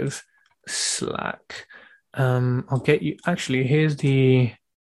get rid of Slack. I'll get you. Actually, here's the.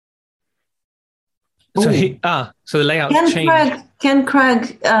 So the layout changed. Can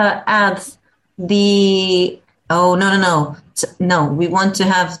Craig add the? Oh no! We want to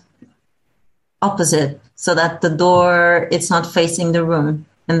have opposite so that the door it's not facing the room,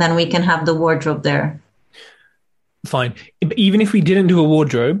 and then we can have the wardrobe there. Fine. Even if we didn't do a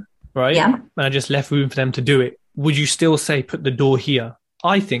wardrobe, right? Yeah. And I just left room for them to do it, would you still say put the door here?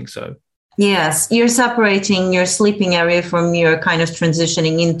 I think so. Yes. You're separating your sleeping area from your kind of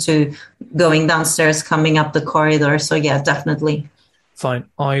transitioning into going downstairs, coming up the corridor. So yeah, definitely. Fine.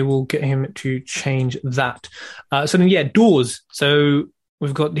 I will get him to change that. So then, doors. So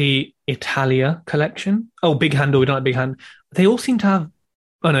we've got the Italia collection. Oh, big handle. We don't like big hand. They all seem to have...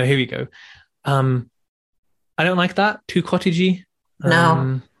 Oh, no, here we go. I don't like that. Too cottagey.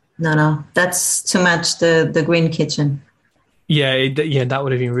 No. That's too much. The green kitchen. Yeah, that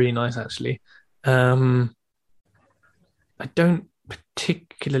would have been really nice, actually. I don't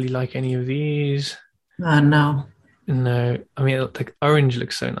particularly like any of these. No. No. The orange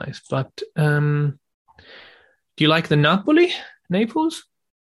looks so nice. But do you like the Naples?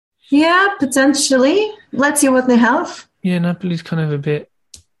 Yeah, potentially. Let's see what they have. Yeah, Napoli's kind of a bit...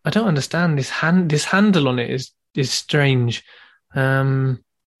 I don't understand this handle on it is strange. It's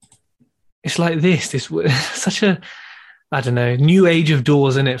like this such a, I don't know, new age of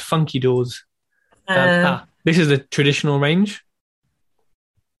doors, isn't it? Funky doors. This is the traditional range.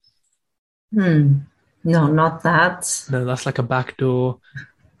 No, not that. No, that's like a back door.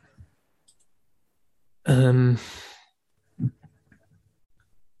 What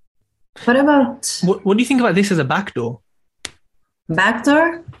about... What do you think about this as a back door? Back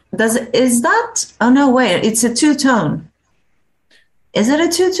door? Is that? Oh no, wait! It's a two-tone. Is it a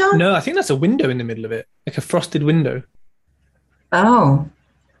two-tone? No, I think that's a window in the middle of it, like a frosted window. Oh,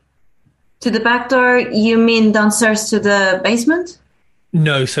 to the back door? You mean downstairs to the basement?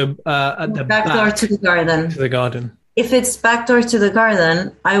 No, so at the back door to the garden. To the garden. If it's back door to the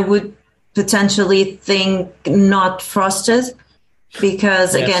garden, I would potentially think not frosted.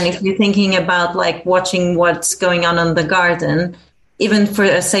 Because again, if you're thinking about like watching what's going on in the garden, even for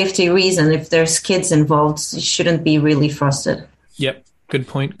a safety reason, if there's kids involved, it shouldn't be really frosted. Yep. Good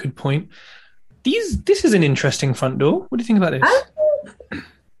point. This is an interesting front door. What do you think about this?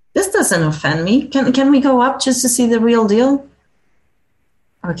 This doesn't offend me. Can we go up just to see the real deal?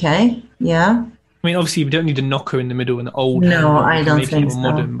 Okay. Yeah. Obviously, we don't need a knocker in the middle and the old. No, I don't think so.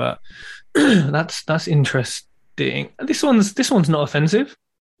 Modern, but that's interesting. This one's not offensive.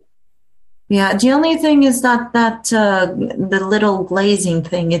 Yeah, the only thing is that the little glazing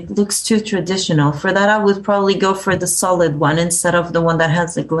thing, it looks too traditional. For that, I would probably go for the solid one instead of the one that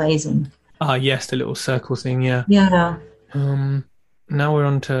has the glazing. Yes, the little circle thing, yeah. Yeah. Now we're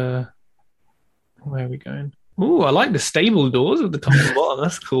on to... Where are we going? Ooh, I like the stable doors at the top and bottom.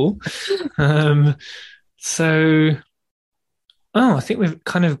 That's cool. I think we've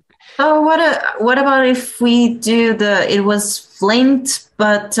kind of... Oh, what about if we do it was flint,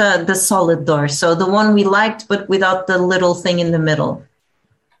 but the solid door. So the one we liked, but without the little thing in the middle.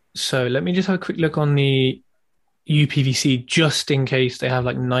 So let me just have a quick look on the UPVC just in case they have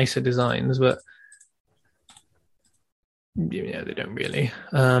like nicer designs, but yeah, they don't really.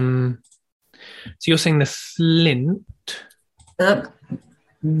 So you're saying the flint?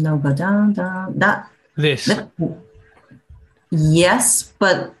 No, but that. This. Yes,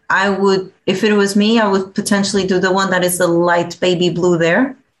 but I would, if it was me, I would potentially do the one that is the light baby blue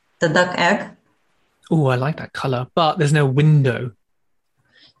there, the duck egg. Oh, I like that color, but there's no window.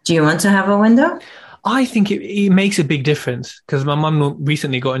 Do you want to have a window? I think it makes a big difference because my mum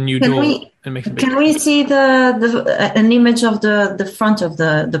recently got a new door. And makes a big can we see an image of the front of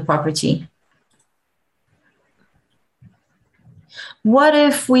the property? What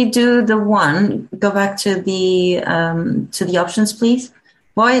if we do the one? Go back to the options, please.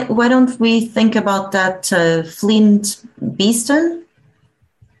 Why don't we think about that Flint Beeston?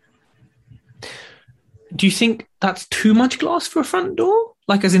 Do you think that's too much glass for a front door?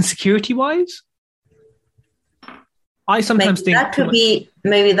 Like as in security wise? I sometimes think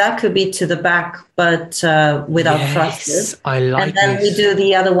maybe that could be to the back, but without frosted. I like and then this. we do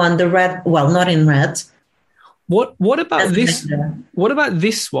the other one, the red. Well, not in red. What about this? What about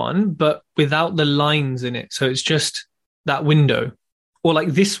this one, but without the lines in it? So it's just that window, or like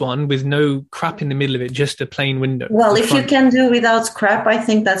this one with no crap in the middle of it, just a plain window. Well, if you can do without crap, I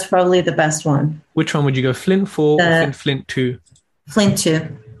think that's probably the best one. Which one would you go? Flint 4 or Flint 2? Flint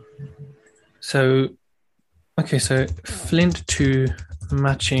 2. So, okay, so Flint 2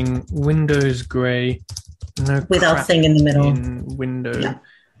 matching windows grey, no without crap thing in the middle. In window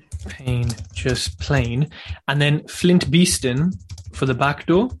pane, just plain, and then Flint Beeston for the back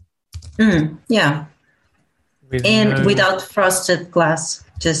door. Yeah, without frosted glass,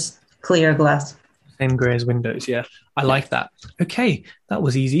 just clear glass. Same grey as windows. Yeah, I like that. Okay, that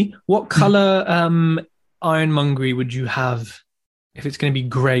was easy. What color ironmongery would you have if it's going to be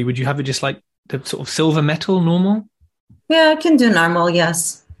grey? Would you have it just like the sort of silver metal normal? Yeah, I can do normal,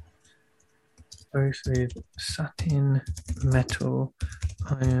 yes. Both with satin, metal,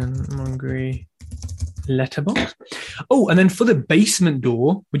 ironmongery, letterbox. Oh, and then for the basement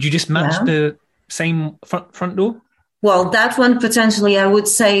door, would you just match the same front door? Well, that one potentially, I would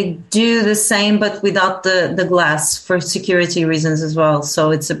say do the same, but without the glass for security reasons as well.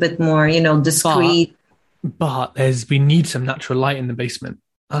 So it's a bit more, discreet. But we need some natural light in the basement.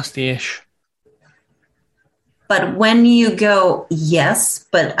 That's the ish. But when you go, yes,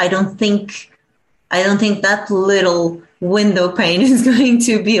 but I don't think that little window pane is going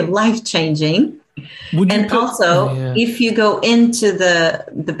to be life-changing. If you go into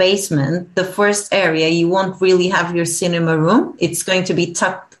the basement, the first area, you won't really have your cinema room. It's going to be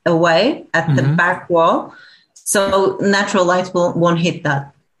tucked away at the back wall. So natural light won't hit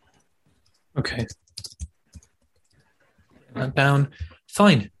that. Okay. That down.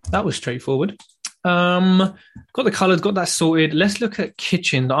 Fine. That was straightforward. Got the colors, got that sorted. Let's look at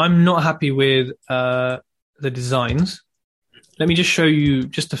kitchen. I'm not happy with the designs. Let me just show you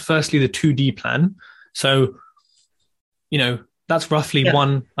firstly the 2D plan. So, that's roughly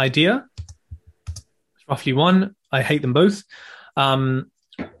one idea. It's roughly one. I hate them both.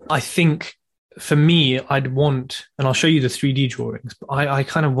 I think for me, I'd want, and I'll show you the 3D drawings, but I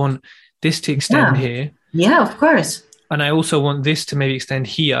kind of want this to extend here. Yeah, of course. And I also want this to maybe extend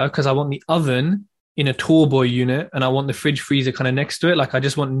here because I want the oven in a tall boy unit and I want the fridge freezer kind of next to it. Like I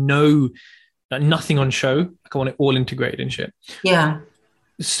just want nothing on show. Like I want it all integrated and shit. Yeah.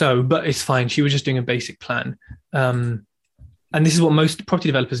 So, but it's fine. She was just doing a basic plan. And this is what most property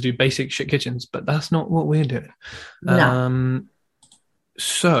developers do, basic shit kitchens, but that's not what we're doing. No.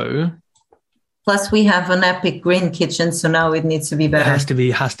 So. Plus we have an epic green kitchen. So now it needs to be better.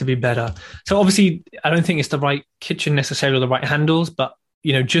 It has to be better. So obviously I don't think it's the right kitchen necessarily or the right handles, but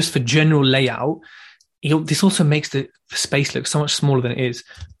just for general layout, this also makes the space look so much smaller than it is.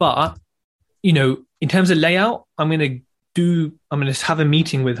 But, in terms of layout, I'm going to have a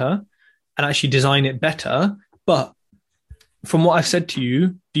meeting with her and actually design it better. But from what I've said to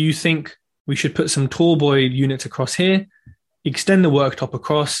you, do you think we should put some tall boy units across here, extend the worktop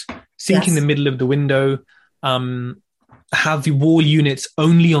across, sink in the middle of the window, have the wall units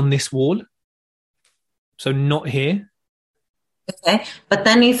only on this wall? So not here. Okay, but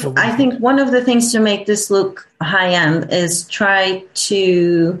then I think one of the things to make this look high-end is try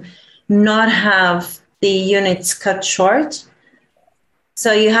to not have the units cut short.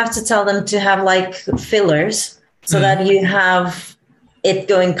 So you have to tell them to have like fillers so that you have it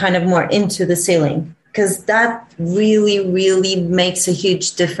going kind of more into the ceiling. because that really, really makes a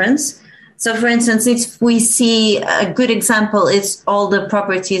huge difference. So, for instance, if we see a good example, is all the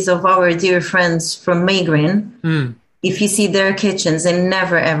properties of our dear friends from Maygreen. If you see their kitchens, they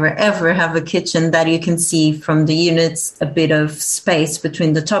never, ever, ever have a kitchen that you can see from the units, a bit of space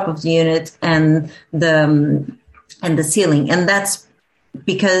between the top of the unit and the ceiling. And that's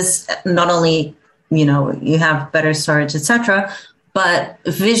because not only, you have better storage, etc., but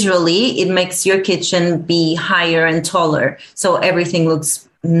visually it makes your kitchen be higher and taller. So everything looks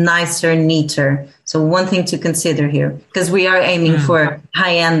nicer, neater. So one thing to consider here, because we are aiming for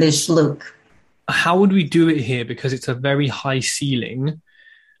high-endish look. How would we do it here? Because it's a very high ceiling.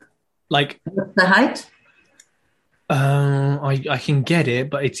 Like, what's the height? I can get it,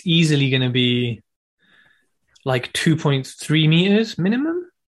 but it's easily going to be like 2.3 meters minimum.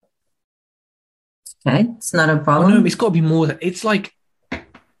 Okay, it's not a problem. Oh, no, it's got to be more. It's like...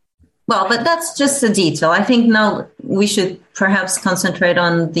 Well, but that's just a detail. I think now we should perhaps concentrate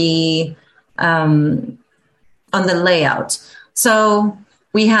on the layout. So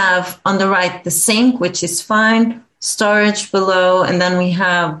we have on the right the sink, which is fine, storage below, and then we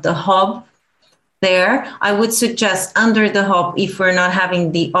have the hob there. I would suggest under the hob, if we're not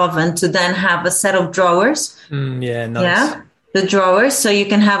having the oven, to then have a set of drawers. Yeah, nice. Yeah, the drawers, so you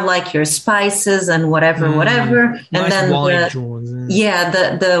can have like your spices and whatever, and nice then wide drawers.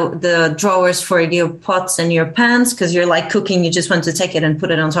 the drawers for your pots and your pans, because you're like cooking, you just want to take it and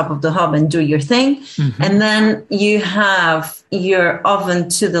put it on top of the hob and do your thing. And then you have your oven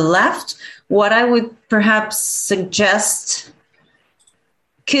to the left. What I would perhaps suggest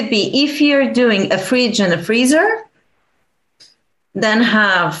could be, if you're doing a fridge and a freezer, then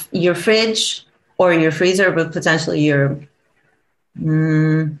have your fridge or your freezer, but potentially your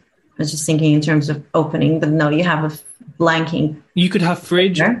I was just thinking in terms of opening, but no, you have a blanking. You could have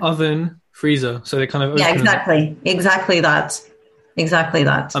fridge, oven, freezer, so they kind of open. Yeah, exactly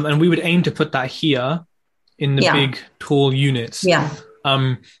that. And we would aim to put that here in the big tall units. Yeah.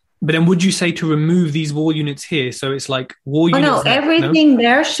 But then would you say to remove these wall units here? So it's like wall units. No, everything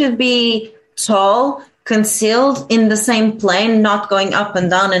there should be tall, concealed in the same plane, not going up and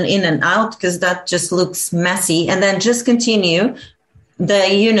down and in and out, because that just looks messy. And then just continue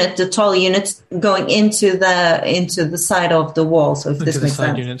the tall units going into the side of the wall. So if this makes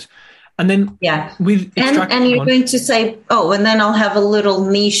sense. Units. And then with and you're going to say, and then I'll have a little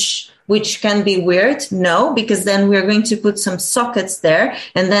niche, which can be weird. No, because then we're going to put some sockets there,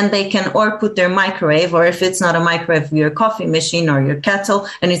 and then they can or put their microwave, or if it's not a microwave, your coffee machine or your kettle,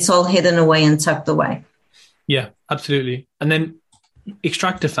 and it's all hidden away and tucked away. Yeah, absolutely. And then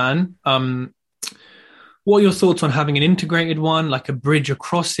extractor fan. What are your thoughts on having an integrated one, like a bridge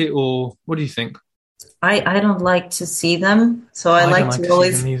across it, or what do you think? I don't like to see them, so I like to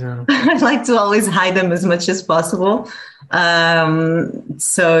always I like to always hide them as much as possible.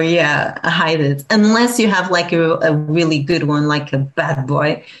 So yeah, hide it unless you have like a really good one, like a bad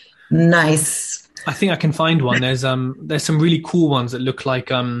boy. Nice. I think I can find one. There's some really cool ones that look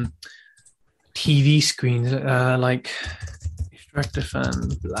like TV screens, like extractor fan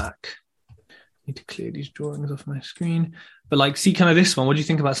black. Need to clear these drawings off my screen, but like, see kind of this one. What do you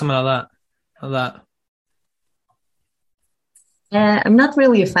think about something like that? I'm not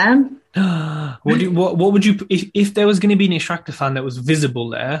really a fan. What would you if there was going to be an extractor fan that was visible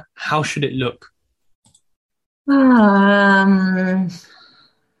there? How should it look? I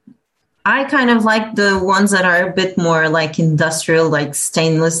kind of like the ones that are a bit more like industrial, like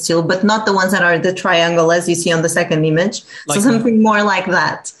stainless steel, but not the ones that are the triangle as you see on the second image. Like, so something more like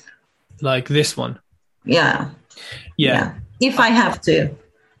that. Like this one. Yeah. If I have to.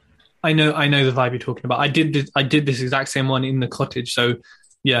 I know the vibe you're talking about. I did this exact same one in the cottage. So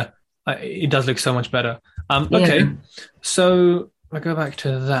yeah, it does look so much better. Okay. So I go back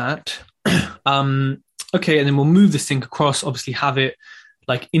to that. Okay. And then we'll move the sink across, obviously have it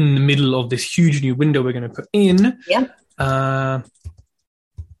like in the middle of this huge new window we're going to put in. Yeah.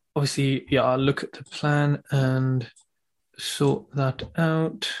 Obviously, I'll look at the plan and sort that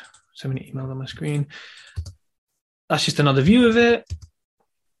out. So many emails on my screen. That's just another view of it.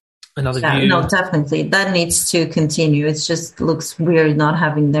 Another view. No, definitely. That needs to continue. It just looks weird not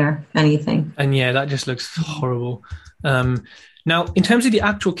having there anything. And yeah, that just looks horrible. Now, in terms of the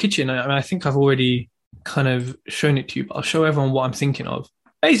actual kitchen, I think I've already kind of shown it to you, but I'll show everyone what I'm thinking of.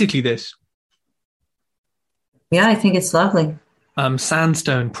 Basically this. Yeah, I think it's lovely.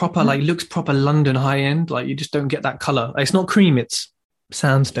 Sandstone, proper, like looks proper London high end. Like you just don't get that color. It's not cream, it's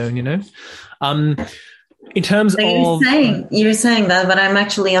sandstone, you know? In terms of... You're saying that, but I'm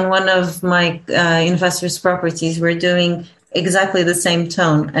actually on one of my investors' properties. We're doing exactly the same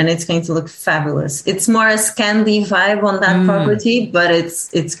tone, and it's going to look fabulous. It's more a Scandi vibe on that property, but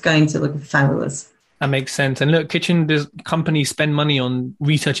it's going to look fabulous. That makes sense. And look, companies spend money on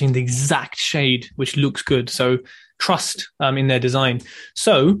researching the exact shade which looks good. So trust in their design.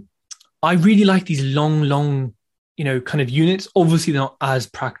 So I really like these long, kind of units. Obviously, they're not as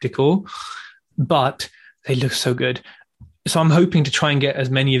practical, but they look so good. So I'm hoping to try and get as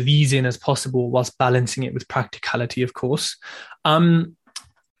many of these in as possible whilst balancing it with practicality, of course.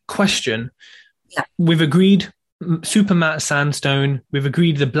 Question. Yeah. We've agreed super matte sandstone. We've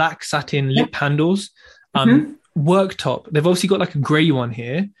agreed the black satin lip handles. Worktop. They've obviously got like a grey one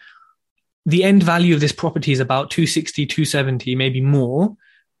here. The end value of this property is about 260, 270, maybe more.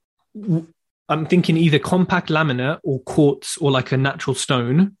 I'm thinking either compact laminate or quartz or like a natural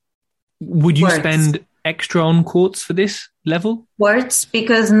stone. Would you spend extra on quartz for this level? Quartz,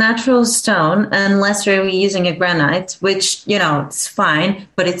 because natural stone, unless you're using a granite, which, it's fine,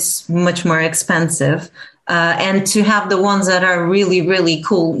 but it's much more expensive. And to have the ones that are really, really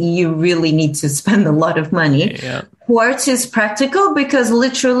cool, you really need to spend a lot of money. Yeah. Quartz is practical because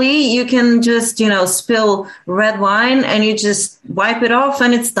literally you can just, spill red wine and you just wipe it off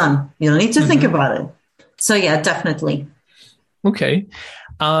and it's done. You don't need to think about it. So yeah, definitely. Okay.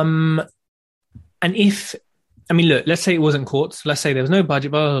 And look, let's say it wasn't quartz. Let's say there was no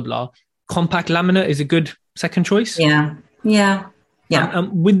budget, blah, blah, blah. Compact laminate is a good second choice. Yeah.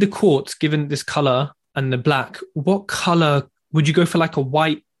 With the quartz, given this color and the black, what color would you go for? Like a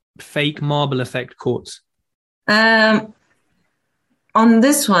white fake marble effect quartz? On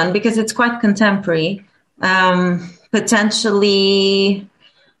this one, because it's quite contemporary, potentially.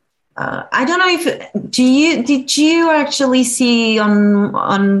 I don't know if did you actually see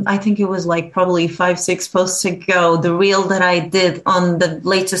on I think it was like probably 5-6 posts ago, the reel that I did on the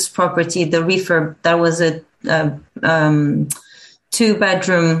latest property, the refurb that was a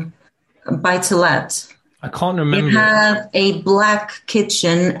 2-bedroom buy-to-let. I can't remember. It has a black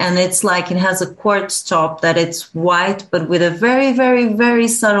kitchen and it has a quartz top that it's white, but with a very, very, very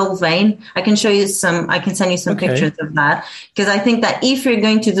subtle vein. I can send you some pictures of that, because I think that if you're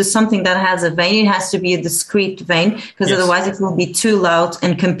going to do something that has a vein, it has to be a discreet vein, because otherwise it will be too loud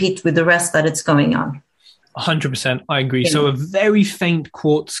and compete with the rest that it's going on. 100%. I agree. Yeah. So a very faint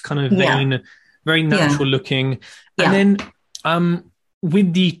quartz kind of vein, very natural looking. And then,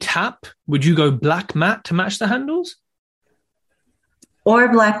 with the tap, would you go black matte to match the handles? Or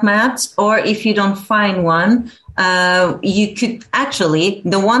black matte, or if you don't find one, you could actually,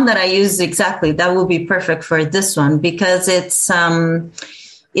 the one that I use exactly, that will be perfect for this one, because it's a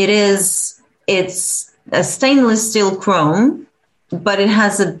stainless steel chrome, but it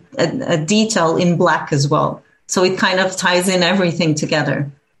has a detail in black as well. So it kind of ties in everything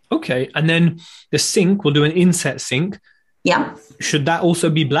together. Okay. And then the sink, we'll do an inset sink. Yeah. Should that also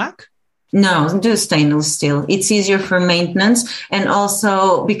be black? No, do stainless steel. It's easier for maintenance, and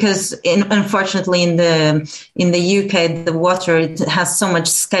also because unfortunately in the UK the water, it has so much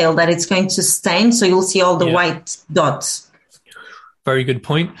scale that it's going to stain, so you'll see all the white dots. Very good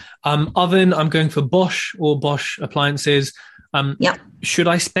point. Oven, I'm going for Bosch or Bosch appliances. Should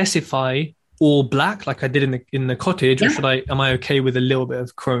I specify all black like I did in the cottage, or am I okay with a little bit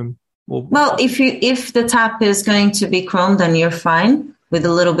of chrome? Well, if the tap is going to be chrome, then you're fine with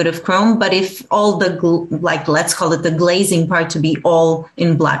a little bit of chrome. But if all the let's call it the glazing part to be all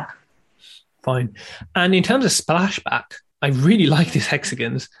in black. Fine. And in terms of splashback, I really like these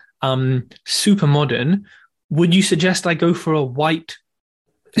hexagons. Super modern. Would you suggest I go for a white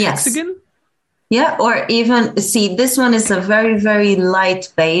hexagon? Yeah, or even, see, this one is a very, very light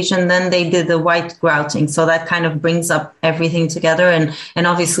beige, and then they did the white grouting. So that kind of brings up everything together. And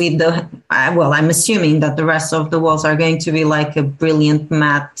obviously, I'm assuming that the rest of the walls are going to be like a brilliant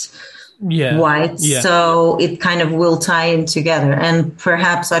matte white. Yeah. So it kind of will tie in together. And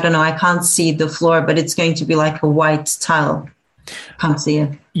perhaps, I don't know, I can't see the floor, but it's going to be like a white tile. Can't see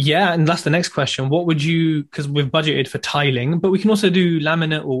it. Yeah, and that's the next question. What would you, because we've budgeted for tiling, but we can also do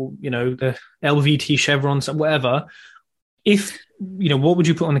laminate or, the LVT chevrons, whatever. What would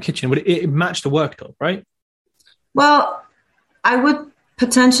you put on the kitchen? Would it match the worktop, right? Well, I would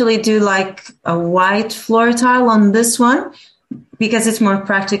potentially do like a white floor tile on this one, because it's more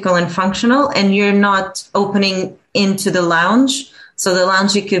practical and functional, and you're not opening into the lounge. So the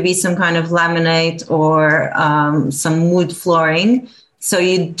lounge, it could be some kind of laminate or some wood flooring. So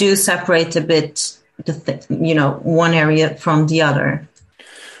you do separate a bit, one area from the other.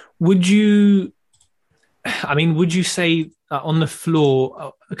 Would you say on the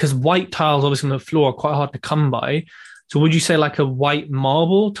floor, because white tiles obviously on the floor are quite hard to come by. So would you say like a white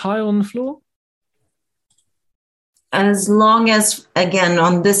marble tile on the floor? As long as, again,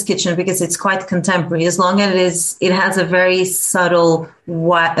 on this kitchen, because it's quite contemporary, as long as it has a very subtle,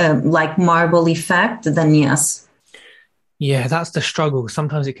 like marble effect, then yes. Yeah, that's the struggle.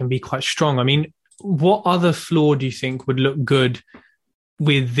 Sometimes it can be quite strong. I mean, what other floor do you think would look good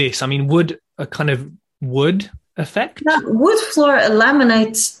with this? I mean, would a kind of wood effect? Now, wood floor, a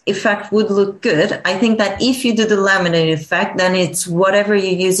laminate effect would look good. I think that if you do the laminate effect, then it's whatever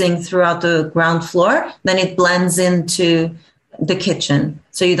you're using throughout the ground floor, then it blends into the kitchen.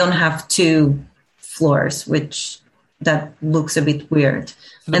 So you don't have two floors, which that looks a bit weird.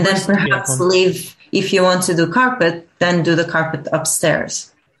 And then perhaps leave, if you want to do carpet, then do the carpet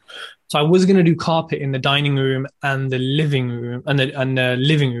upstairs. So I was going to do carpet in the dining room and the living room and the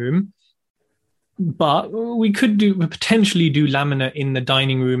living room. But we could potentially do laminate in the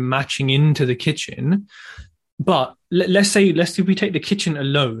dining room matching into the kitchen. But let's say we take the kitchen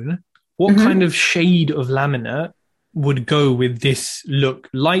alone, what kind of shade of laminate would go with this look?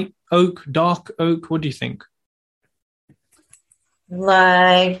 Light oak, dark oak? What do you think?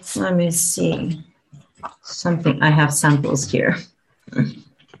 Like, let me see. I have samples here.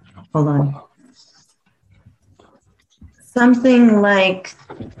 Hold on. Something like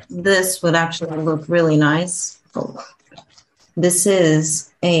this would actually look really nice. Oh, this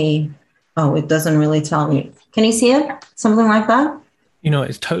is it doesn't really tell me. Can you see it? Something like that?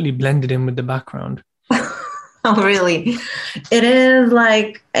 It's totally blended in with the background. Oh, really? It is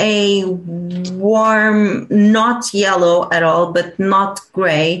like a warm, not yellow at all, but not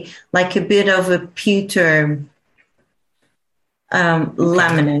gray, like a bit of a pewter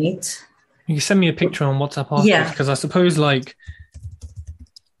laminate. You can send me a picture on WhatsApp afterwards, because I suppose, like,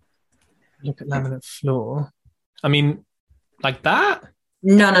 look at laminate floor. I mean, like that?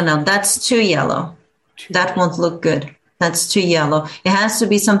 No. That's too yellow. That won't look good. That's too yellow. It has to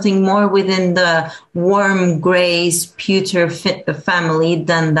be something more within the warm grays, pewter family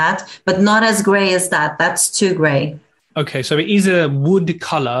than that, but not as gray as that. That's too gray. Okay, so it is a wood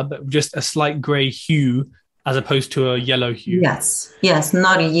color, but just a slight gray hue, as opposed to a yellow hue. Yes,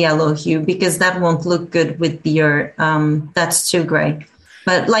 not a yellow hue, because that won't look good with your, that's too gray.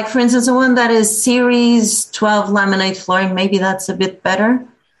 But like, for instance, the one that is Series 12 laminate flooring, maybe that's a bit better.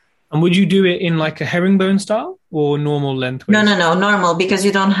 And would you do it in like a herringbone style or normal length? No, normal, because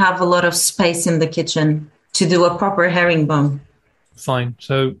you don't have a lot of space in the kitchen to do a proper herringbone. Fine.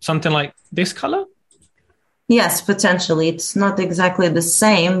 So something like this color? Yes, potentially. It's not exactly the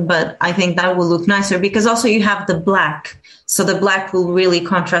same, but I think that will look nicer, because also you have the black. So the black will really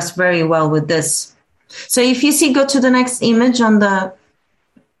contrast very well with this. So if you go to the next image go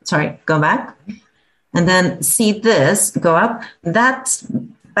back, and then see this, go up. That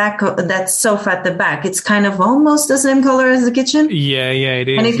sofa at the back, it's kind of almost the same color as the kitchen. Yeah, it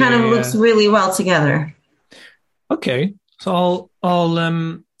is. And it kind of looks really well together. Okay. So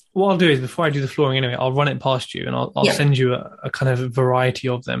what I'll do is, before I do the flooring anyway, I'll run it past you, and I'll send you a kind of variety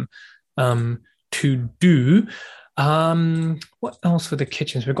of them to do. What else for the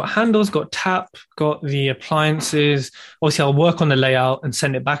kitchens? We've got handles, got tap, got the appliances. Obviously, I'll work on the layout and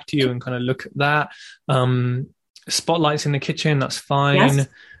send it back to you and kind of look at that. Spotlights in the kitchen, that's fine. Yes.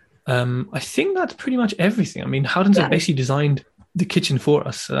 I think that's pretty much everything. I mean, Howdens have basically designed the kitchen for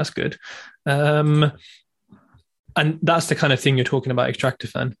us, so that's good. And that's the kind of thing you're talking about, extractor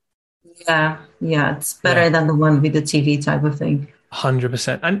fan. Yeah, it's better than the one with the TV type of thing.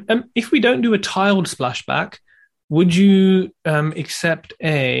 100%. And if we don't do a tiled splashback, would you accept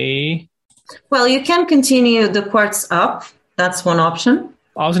a... Well, you can continue the quartz up. That's one option.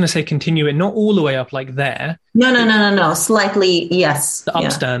 I was going to say continue it, not all the way up like there. No. Slightly, yes. The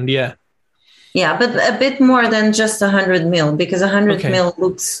upstand, yeah. Yeah, but a bit more than just 100 mil, because 100 mil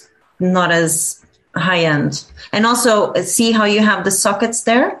looks not as high end. And also, see how you have the sockets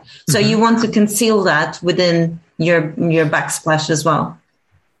there? So you want to conceal that within your backsplash as well.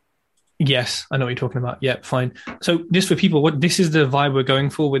 Yes, I know what you're talking about. Yeah, fine. So just for people, this is the vibe we're going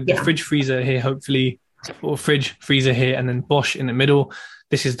for with the fridge freezer here, hopefully, or fridge freezer here, and then Bosch in the middle.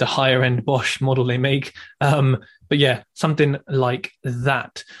 This is the higher end Bosch model they make. But yeah, something like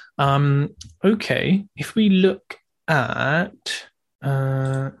that. Okay, if we look at,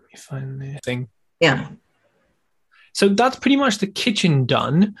 let me find the thing. Yeah. So that's pretty much the kitchen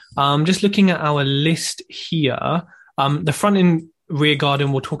done. Just looking at our list here, the front and rear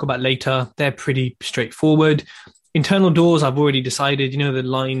garden we'll talk about later. They're pretty straightforward. Internal doors, I've already decided, the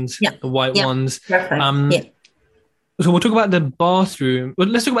lines, the white ones. Perfect. So we'll talk about the bathroom. Well,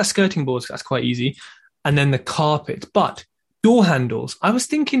 let's talk about skirting boards. That's quite easy. And then the carpet. But door handles, I was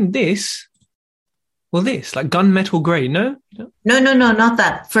thinking this, like gunmetal grey. No, not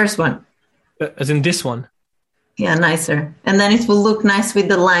that first one. As in this one? Yeah, nicer. And then it will look nice with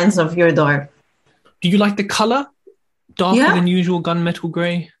the lines of your door. Do you like the color? Darker Yeah. than usual gunmetal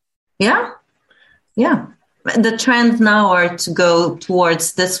gray? Yeah. Yeah. The trend now are to go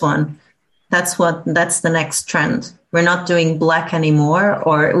towards this one. That's the next trend. We're not doing black anymore,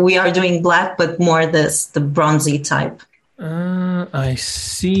 or we are doing black, but more the bronzy type. I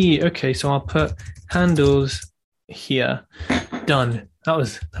see. Okay, so I'll put handles here. Done. That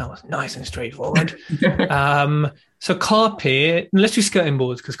was nice and straightforward. So carpet, let's do skirting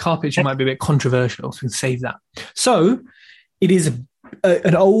boards because carpets might be a bit controversial, so we can save that. So it is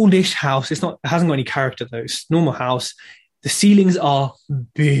an oldish house. It hasn't got any character though. It's a normal house. The ceilings are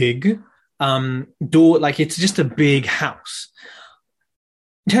big. It's just a big house.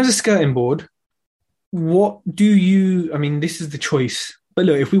 In terms of skirting board, what do you? I mean, this is the choice. But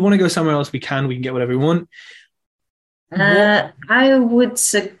look, if we want to go somewhere else, we can get whatever we want. I would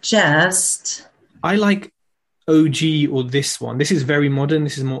suggest. I like OG or this one. This is very modern.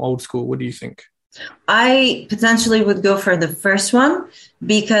 This is more old school. What do you think? I potentially would go for the first one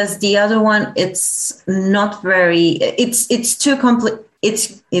because the other one, it's not very. It's too complex.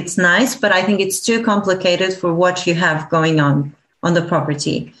 It's nice, but I think it's too complicated for what you have going on the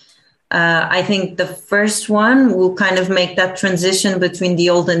property. I think the first one will kind of make that transition between the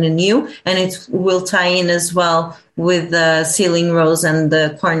old and the new, and it will tie in as well with the ceiling rows and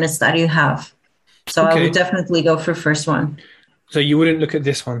the cornice that you have. So I would definitely go for first one. So you wouldn't look at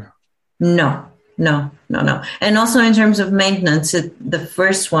this one? No. And also in terms of maintenance, the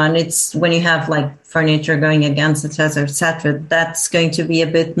first one, it's when you have like furniture going against, etc., that's going to be a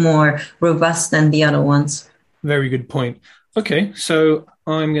bit more robust than the other ones. Very good point. Okay, so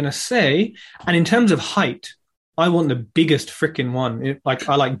I'm going to say, and in terms of height, I want the biggest freaking one.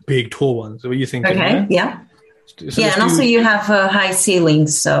 I like big, tall ones. What are you thinking? Okay, yeah. So and also you have high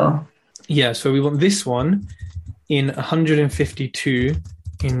ceilings, so. Yeah, so we want this one in 152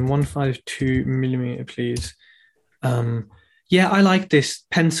 in 152 millimeter, please. I like this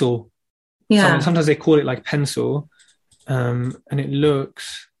pencil. Yeah. Sometimes they call it like pencil, and it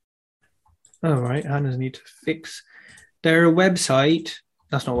looks. All right, Hannah's need to fix. They're a website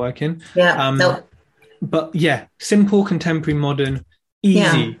that's not working. Yeah. No. But yeah, simple, contemporary, modern, easy.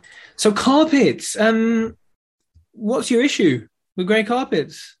 Yeah. So carpets. What's your issue with grey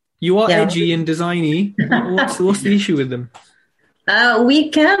carpets? You are edgy and designy. What's the issue with them? We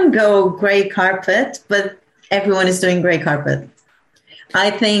can go grey carpet, but everyone is doing grey carpet.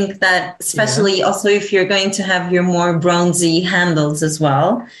 I think that especially also if you're going to have your more bronzy handles as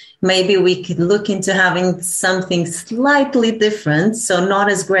well, maybe we could look into having something slightly different. So not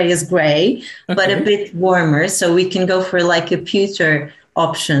as grey, but a bit warmer. So we can go for like a pewter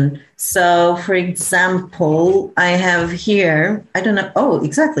option. So for example, I have here, I don't know. Oh,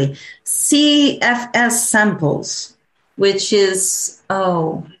 exactly. CFS samples, which is,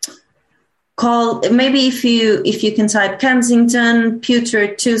 called, maybe if you can type Kensington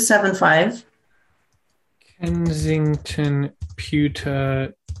Pewter 275. Kensington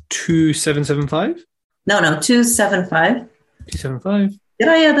Pewter 2775? No, 275. 275. Did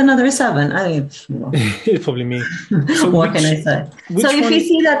I add another 7? It's probably me. So what can I say? So if you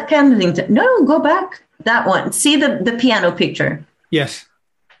see that Kensington, go back. That one. See the piano picture. Yes.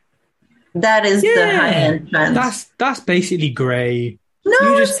 That is the high-end trend. That's basically grey.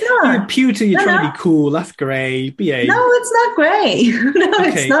 No, it's not. You're pewter, you're trying to be cool. That's grey. Behave. No, it's not grey.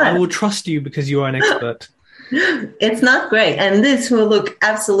 It's not. I will trust you because you are an expert. It's not grey. And this will look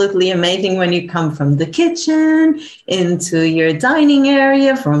absolutely amazing when you come from the kitchen into your dining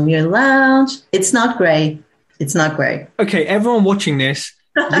area, from your lounge. It's not grey. It's not grey. Okay, everyone watching this,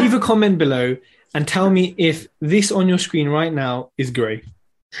 leave a comment below and tell me if this on your screen right now is grey.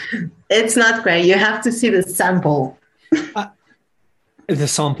 It's not grey. You have to see the sample. The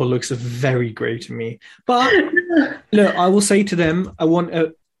sample looks very grey to me. But look, I will say to them, I want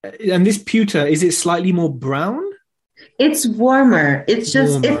and this pewter, is it slightly more brown? It's warmer. It's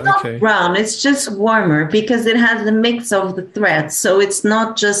not brown. It's just warmer because it has a mix of the threads. So it's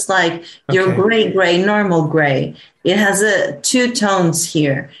not just like your gray, normal gray. It has two tones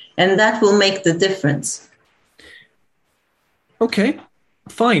here, and that will make the difference. Okay,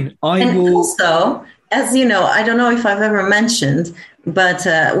 fine. Also, as you know, I don't know if I've ever mentioned, but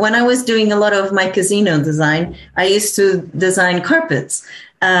when I was doing a lot of my casino design, I used to design carpets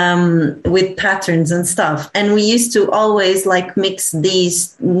with patterns and stuff. And we used to always like mix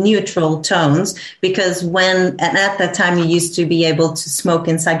these neutral tones because at that time you used to be able to smoke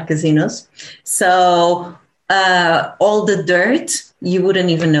inside casinos. So all the dirt, you wouldn't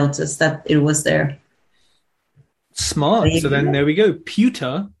even notice that it was there. Smart. So then there we go.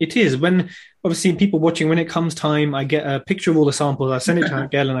 Pewter it is. When obviously people watching, when it comes time, I get a picture of all the samples. I send it to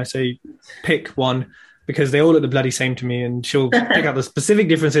Aunt Gail and I say, pick one, because they all look the bloody same to me, and she'll pick out the specific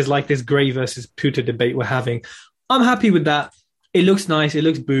differences, like this grey versus pewter debate we're having. I'm happy with that. It looks nice. It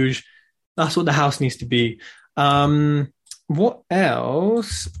looks bouge. That's what the house needs to be. What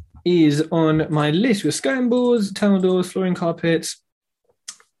else is on my list? With skirting boards, tunnel doors, flooring, carpets,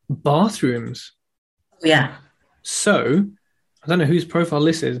 bathrooms. Yeah. So I don't know whose profile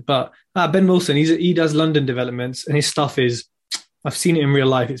this is, but Ben Wilson, he does London developments, and his stuff is, I've seen it in real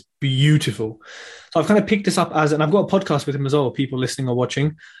life. It's beautiful. So I've kind of picked this up and I've got a podcast with him as well, people listening or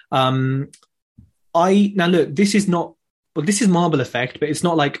watching. Now look, this is Marble Effect, but it's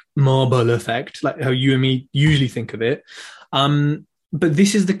not like Marble Effect, like how you and me usually think of it. But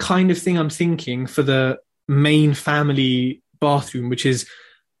this is the kind of thing I'm thinking for the main family bathroom, which is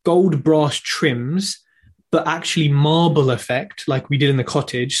gold brass trims, but actually marble effect, like we did in the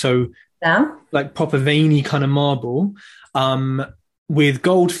cottage. So like proper veiny kind of marble, with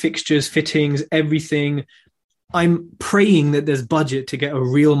gold fixtures, fittings, everything. I'm praying that there's budget to get a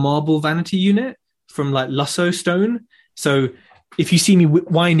real marble vanity unit from like Lusso Stone. So if you see me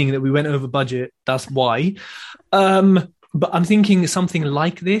whining that we went over budget, that's why. But I'm thinking something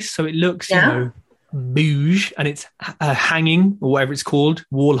like this. So it looks, bouge, and it's hanging, or whatever it's called,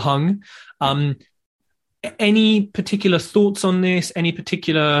 wall hung. Any particular thoughts on this? Any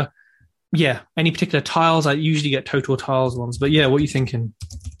particular tiles? I usually get Total Tiles ones, but yeah, what are you thinking?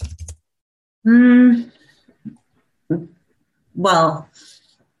 Well,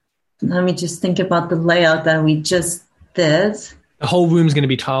 let me just think about the layout that we just did. The whole room's going to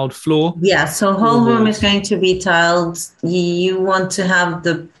be tiled floor. Yeah, so whole room is going to be tiled. You want to have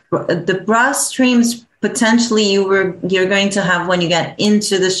the brass streams. Potentially, you're going to have when you get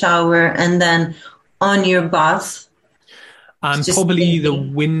into the shower, and then on your bath. And probably the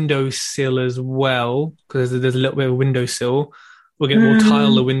windowsill as well, because there's a little bit of windowsill. We'll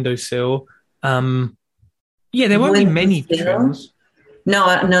tile the windowsill. There won't be many trims. No.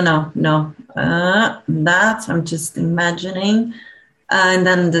 That I'm just imagining. And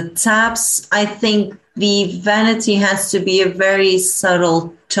then the taps, I think the vanity has to be a very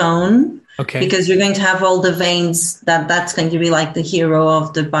subtle tone. Okay. Because you're going to have all the veins, that's going to be like the hero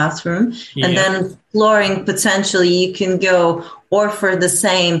of the bathroom. Yeah. And then flooring, potentially you can go or for the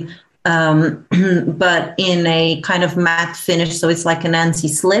same, but in a kind of matte finish. So it's like an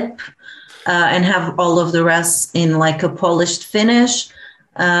anti-slip, and have all of the rest in like a polished finish.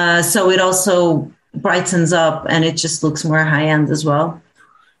 So it also brightens up and it just looks more high-end as well.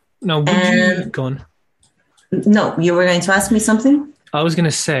 No, you go on? No, you were going to ask me something? I was going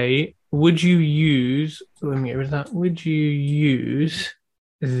to say, would you use the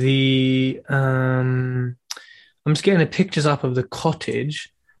I'm just getting the pictures up of the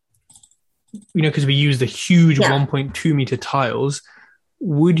cottage, because we use the huge 1.2 meter tiles.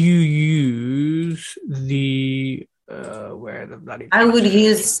 Would you use the where the bloody I would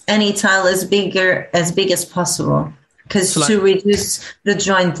use any tile as big as possible, because to reduce the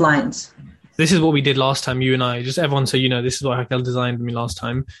joint lines. This is what we did last time, you and I, just everyone, so this is what Raquel designed me last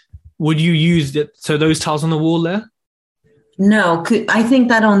time. Would you use it? So those tiles on the wall there? No, I think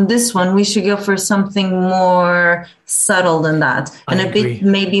that on this one, we should go for something more subtle than that. And a bit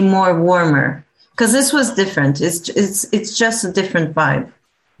maybe more warmer. Because this was different. It's just a different vibe.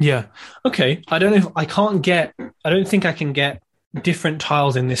 Yeah. Okay. I don't think I can get different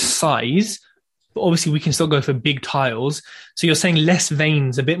tiles in this size. But obviously we can still go for big tiles. So you're saying less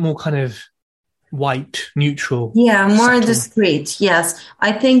veins, a bit more kind of white, neutral. Yeah, more subtle. Discreet. Yes.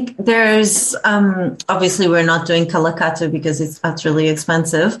 I think there's, obviously we're not doing Calacato because it's utterly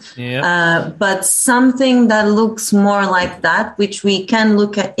expensive. Yeah. But something that looks more like that, which we can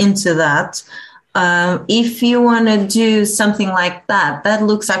look into that. If you want to do something like that, that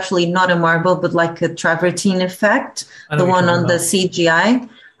looks actually not a marble, but like a travertine effect, the one on the CGI.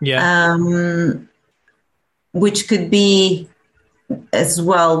 Yeah. Which could be as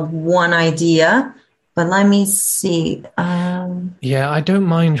well one idea, but let me see. I don't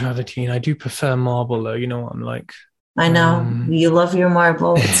mind travertine. I do prefer marble though. You know what I'm like. I know you love your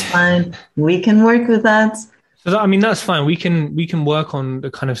marble. It's fine. We can work with that. So that's fine. We can work on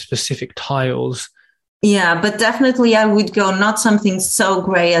the kind of specific tiles. Yeah, but definitely I would go not something so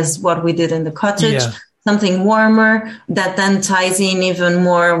gray as what we did in the cottage. Yeah. Something warmer that then ties in even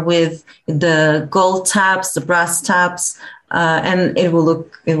more with the gold taps, the brass taps, and it will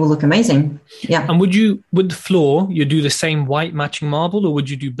look amazing. Yeah. And with the floor, you do the same white matching marble, or would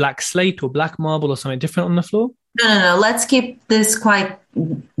you do black slate or black marble or something different on the floor? No. Let's keep this quite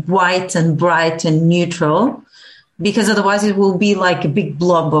white and bright and neutral. because otherwise it will be like a big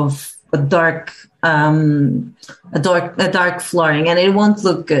blob of a dark flooring, and it won't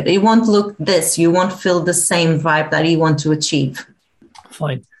look good. It won't look this. You won't feel the same vibe that you want to achieve.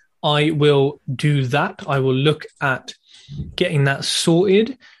 Fine. I will do that. I will look at getting that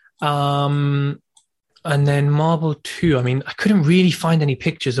sorted. And then Marble 2, I mean, I couldn't really find any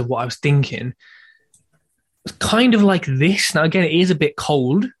pictures of what I was thinking. It's kind of like this. Now, again, it is a bit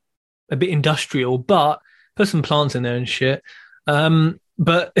cold, a bit industrial, but put some plants in there and shit.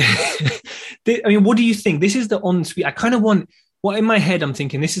 But I mean, what do you think? This is the ensuite. I kind of want, what in my head I'm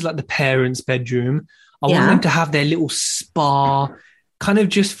thinking, this is like the parents' bedroom. I want them to have their little spa, kind of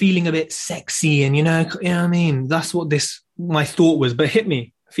just feeling a bit sexy, and you know what I mean? That's what my thought was. But hit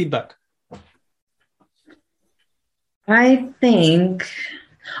me, feedback. I think,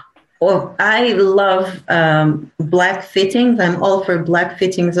 well, I love black fittings. I'm all for black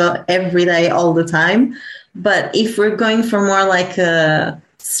fittings every day, all the time. But if we're going for more like a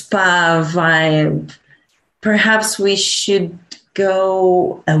spa vibe, perhaps we should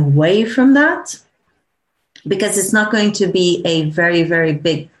go away from that, because it's not going to be a very, very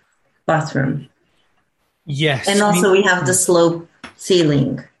big bathroom. Yes. And also we have the slope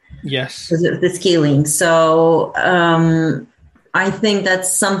ceiling. Yes. The scaling. So I think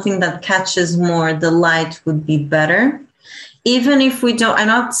that's something that catches more the light would be better. Even if we don't, I'm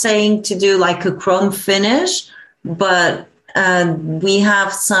not saying to do like a chrome finish, but we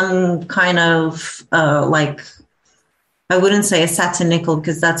have some kind of like, I wouldn't say a satin nickel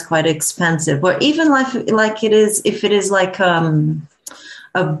because that's quite expensive, or even like it is, if it is like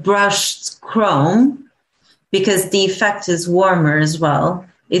a brushed chrome, because the effect is warmer as well,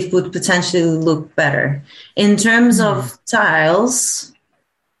 it would potentially look better. In terms of tiles,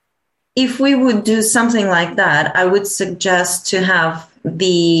 if we would do something like that, I would suggest to have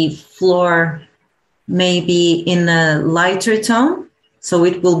the floor maybe in a lighter tone, so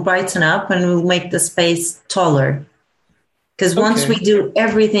it will brighten up and will make the space taller. Because once we do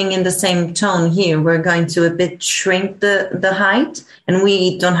everything in the same tone here, we're going to a bit shrink the height, and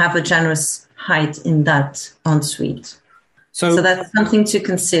we don't have a generous height in that ensuite. So that's something to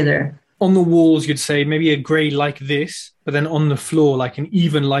consider. On the walls, you'd say maybe a grey like this, but then on the floor, like an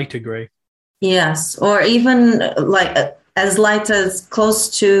even lighter grey. Yes, or even like as light as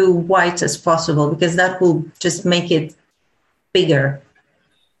close to white as possible, because that will just make it bigger.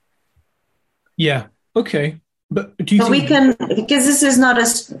 Yeah. Okay. But do you think we can, because this is not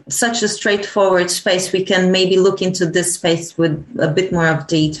such a straightforward space, we can maybe look into this space with a bit more of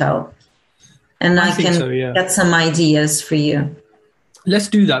detail, and I can get some ideas for you. Let's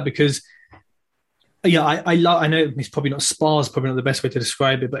do that, because I know it's probably not spa, is probably not the best way to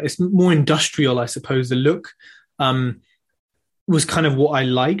describe it, but it's more industrial, I suppose. The look was kind of what I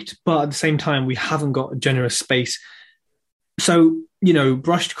liked, but at the same time, we haven't got a generous space. So,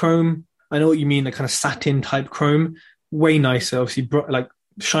 brushed chrome, I know what you mean, the kind of satin type chrome, way nicer. Obviously, like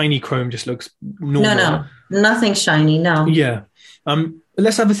shiny chrome just looks normal. No, nothing shiny, no. Yeah.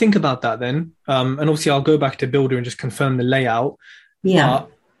 Let's have a think about that then. And obviously, I'll go back to Builder and just confirm the layout. Yeah.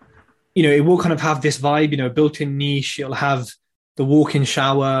 It will kind of have this vibe, built-in niche. It'll have the walk-in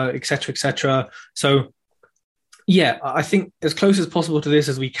shower, et cetera, So, yeah, I think as close as possible to this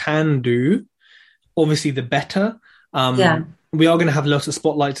as we can do, obviously the better. We are going to have lots of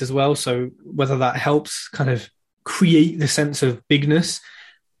spotlights as well, so whether that helps kind of create the sense of bigness.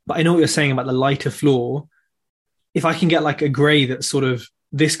 But I know what you're saying about the lighter floor. If I can get like a grey that's sort of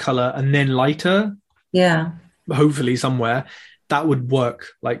this color and then lighter, hopefully somewhere, that would work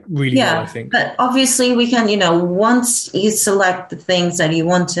like really well, I think. But obviously we can, once you select the things that you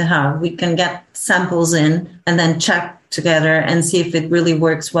want to have, we can get samples in and then check together and see if it really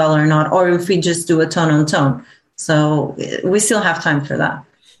works well or not, or if we just do a tone on tone. So we still have time for that.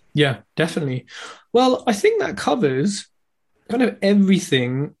 Yeah, definitely. Well, I think that covers kind of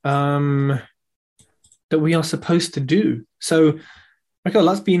everything that we are supposed to do. So, Raquel,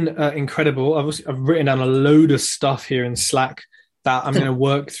 that's been incredible. I've written down a load of stuff here in Slack that I'm going to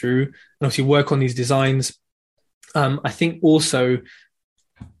work through and obviously work on these designs. I think also,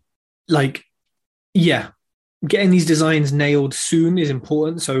 getting these designs nailed soon is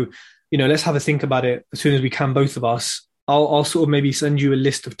important. So, let's have a think about it as soon as we can, both of us. I'll sort of maybe send you a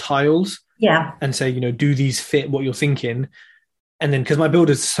list of tiles and say, do these fit what you're thinking? And then, because my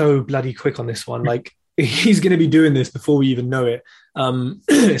builder's so bloody quick on this one, like he's going to be doing this before we even know it.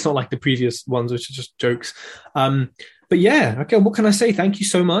 It's not like the previous ones, which are just jokes. But yeah, okay, what can I say? Thank you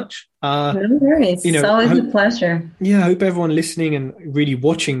so much. No worries. It's always a pleasure. Yeah, I hope everyone listening and really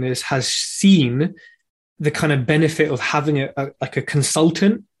watching this has seen the kind of benefit of having a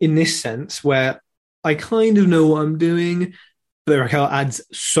consultant in this sense, where I kind of know what I'm doing, but Raquel adds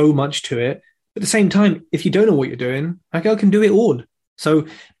so much to it. At the same time, if you don't know what you're doing, Raquel can do it all. So,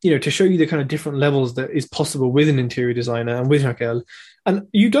 to show you the kind of different levels that is possible with an interior designer and with Raquel. And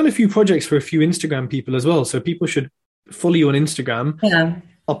you've done a few projects for a few Instagram people as well. So people should follow you on Instagram. Yeah.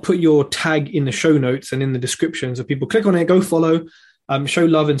 I'll put your tag in the show notes and in the description. So people click on it, go follow, show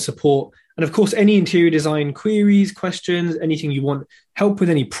love and support. And of course, any interior design queries, questions, anything you want help with,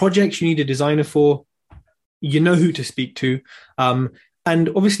 any projects you need a designer for, you know who to speak to. And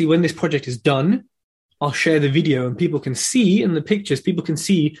obviously, when this project is done, I'll share the video and people can see in the pictures, people can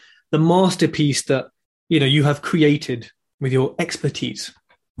see the masterpiece that, you have created with your expertise.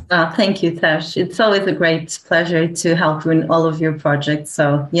 Thank you, Tej. It's always a great pleasure to help you in all of your projects.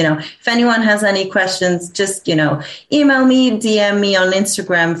 So, if anyone has any questions, just, email me, DM me on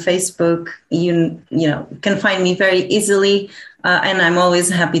Instagram, Facebook. You can find me very easily. And I'm always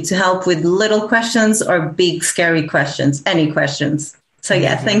happy to help with little questions or big, scary questions, any questions. So,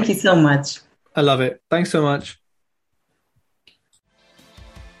 yeah, thank you so much. I love it. Thanks so much.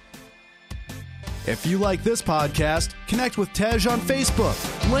 If you like this podcast, connect with Tej on Facebook,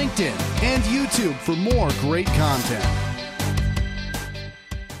 LinkedIn, and YouTube for more great content.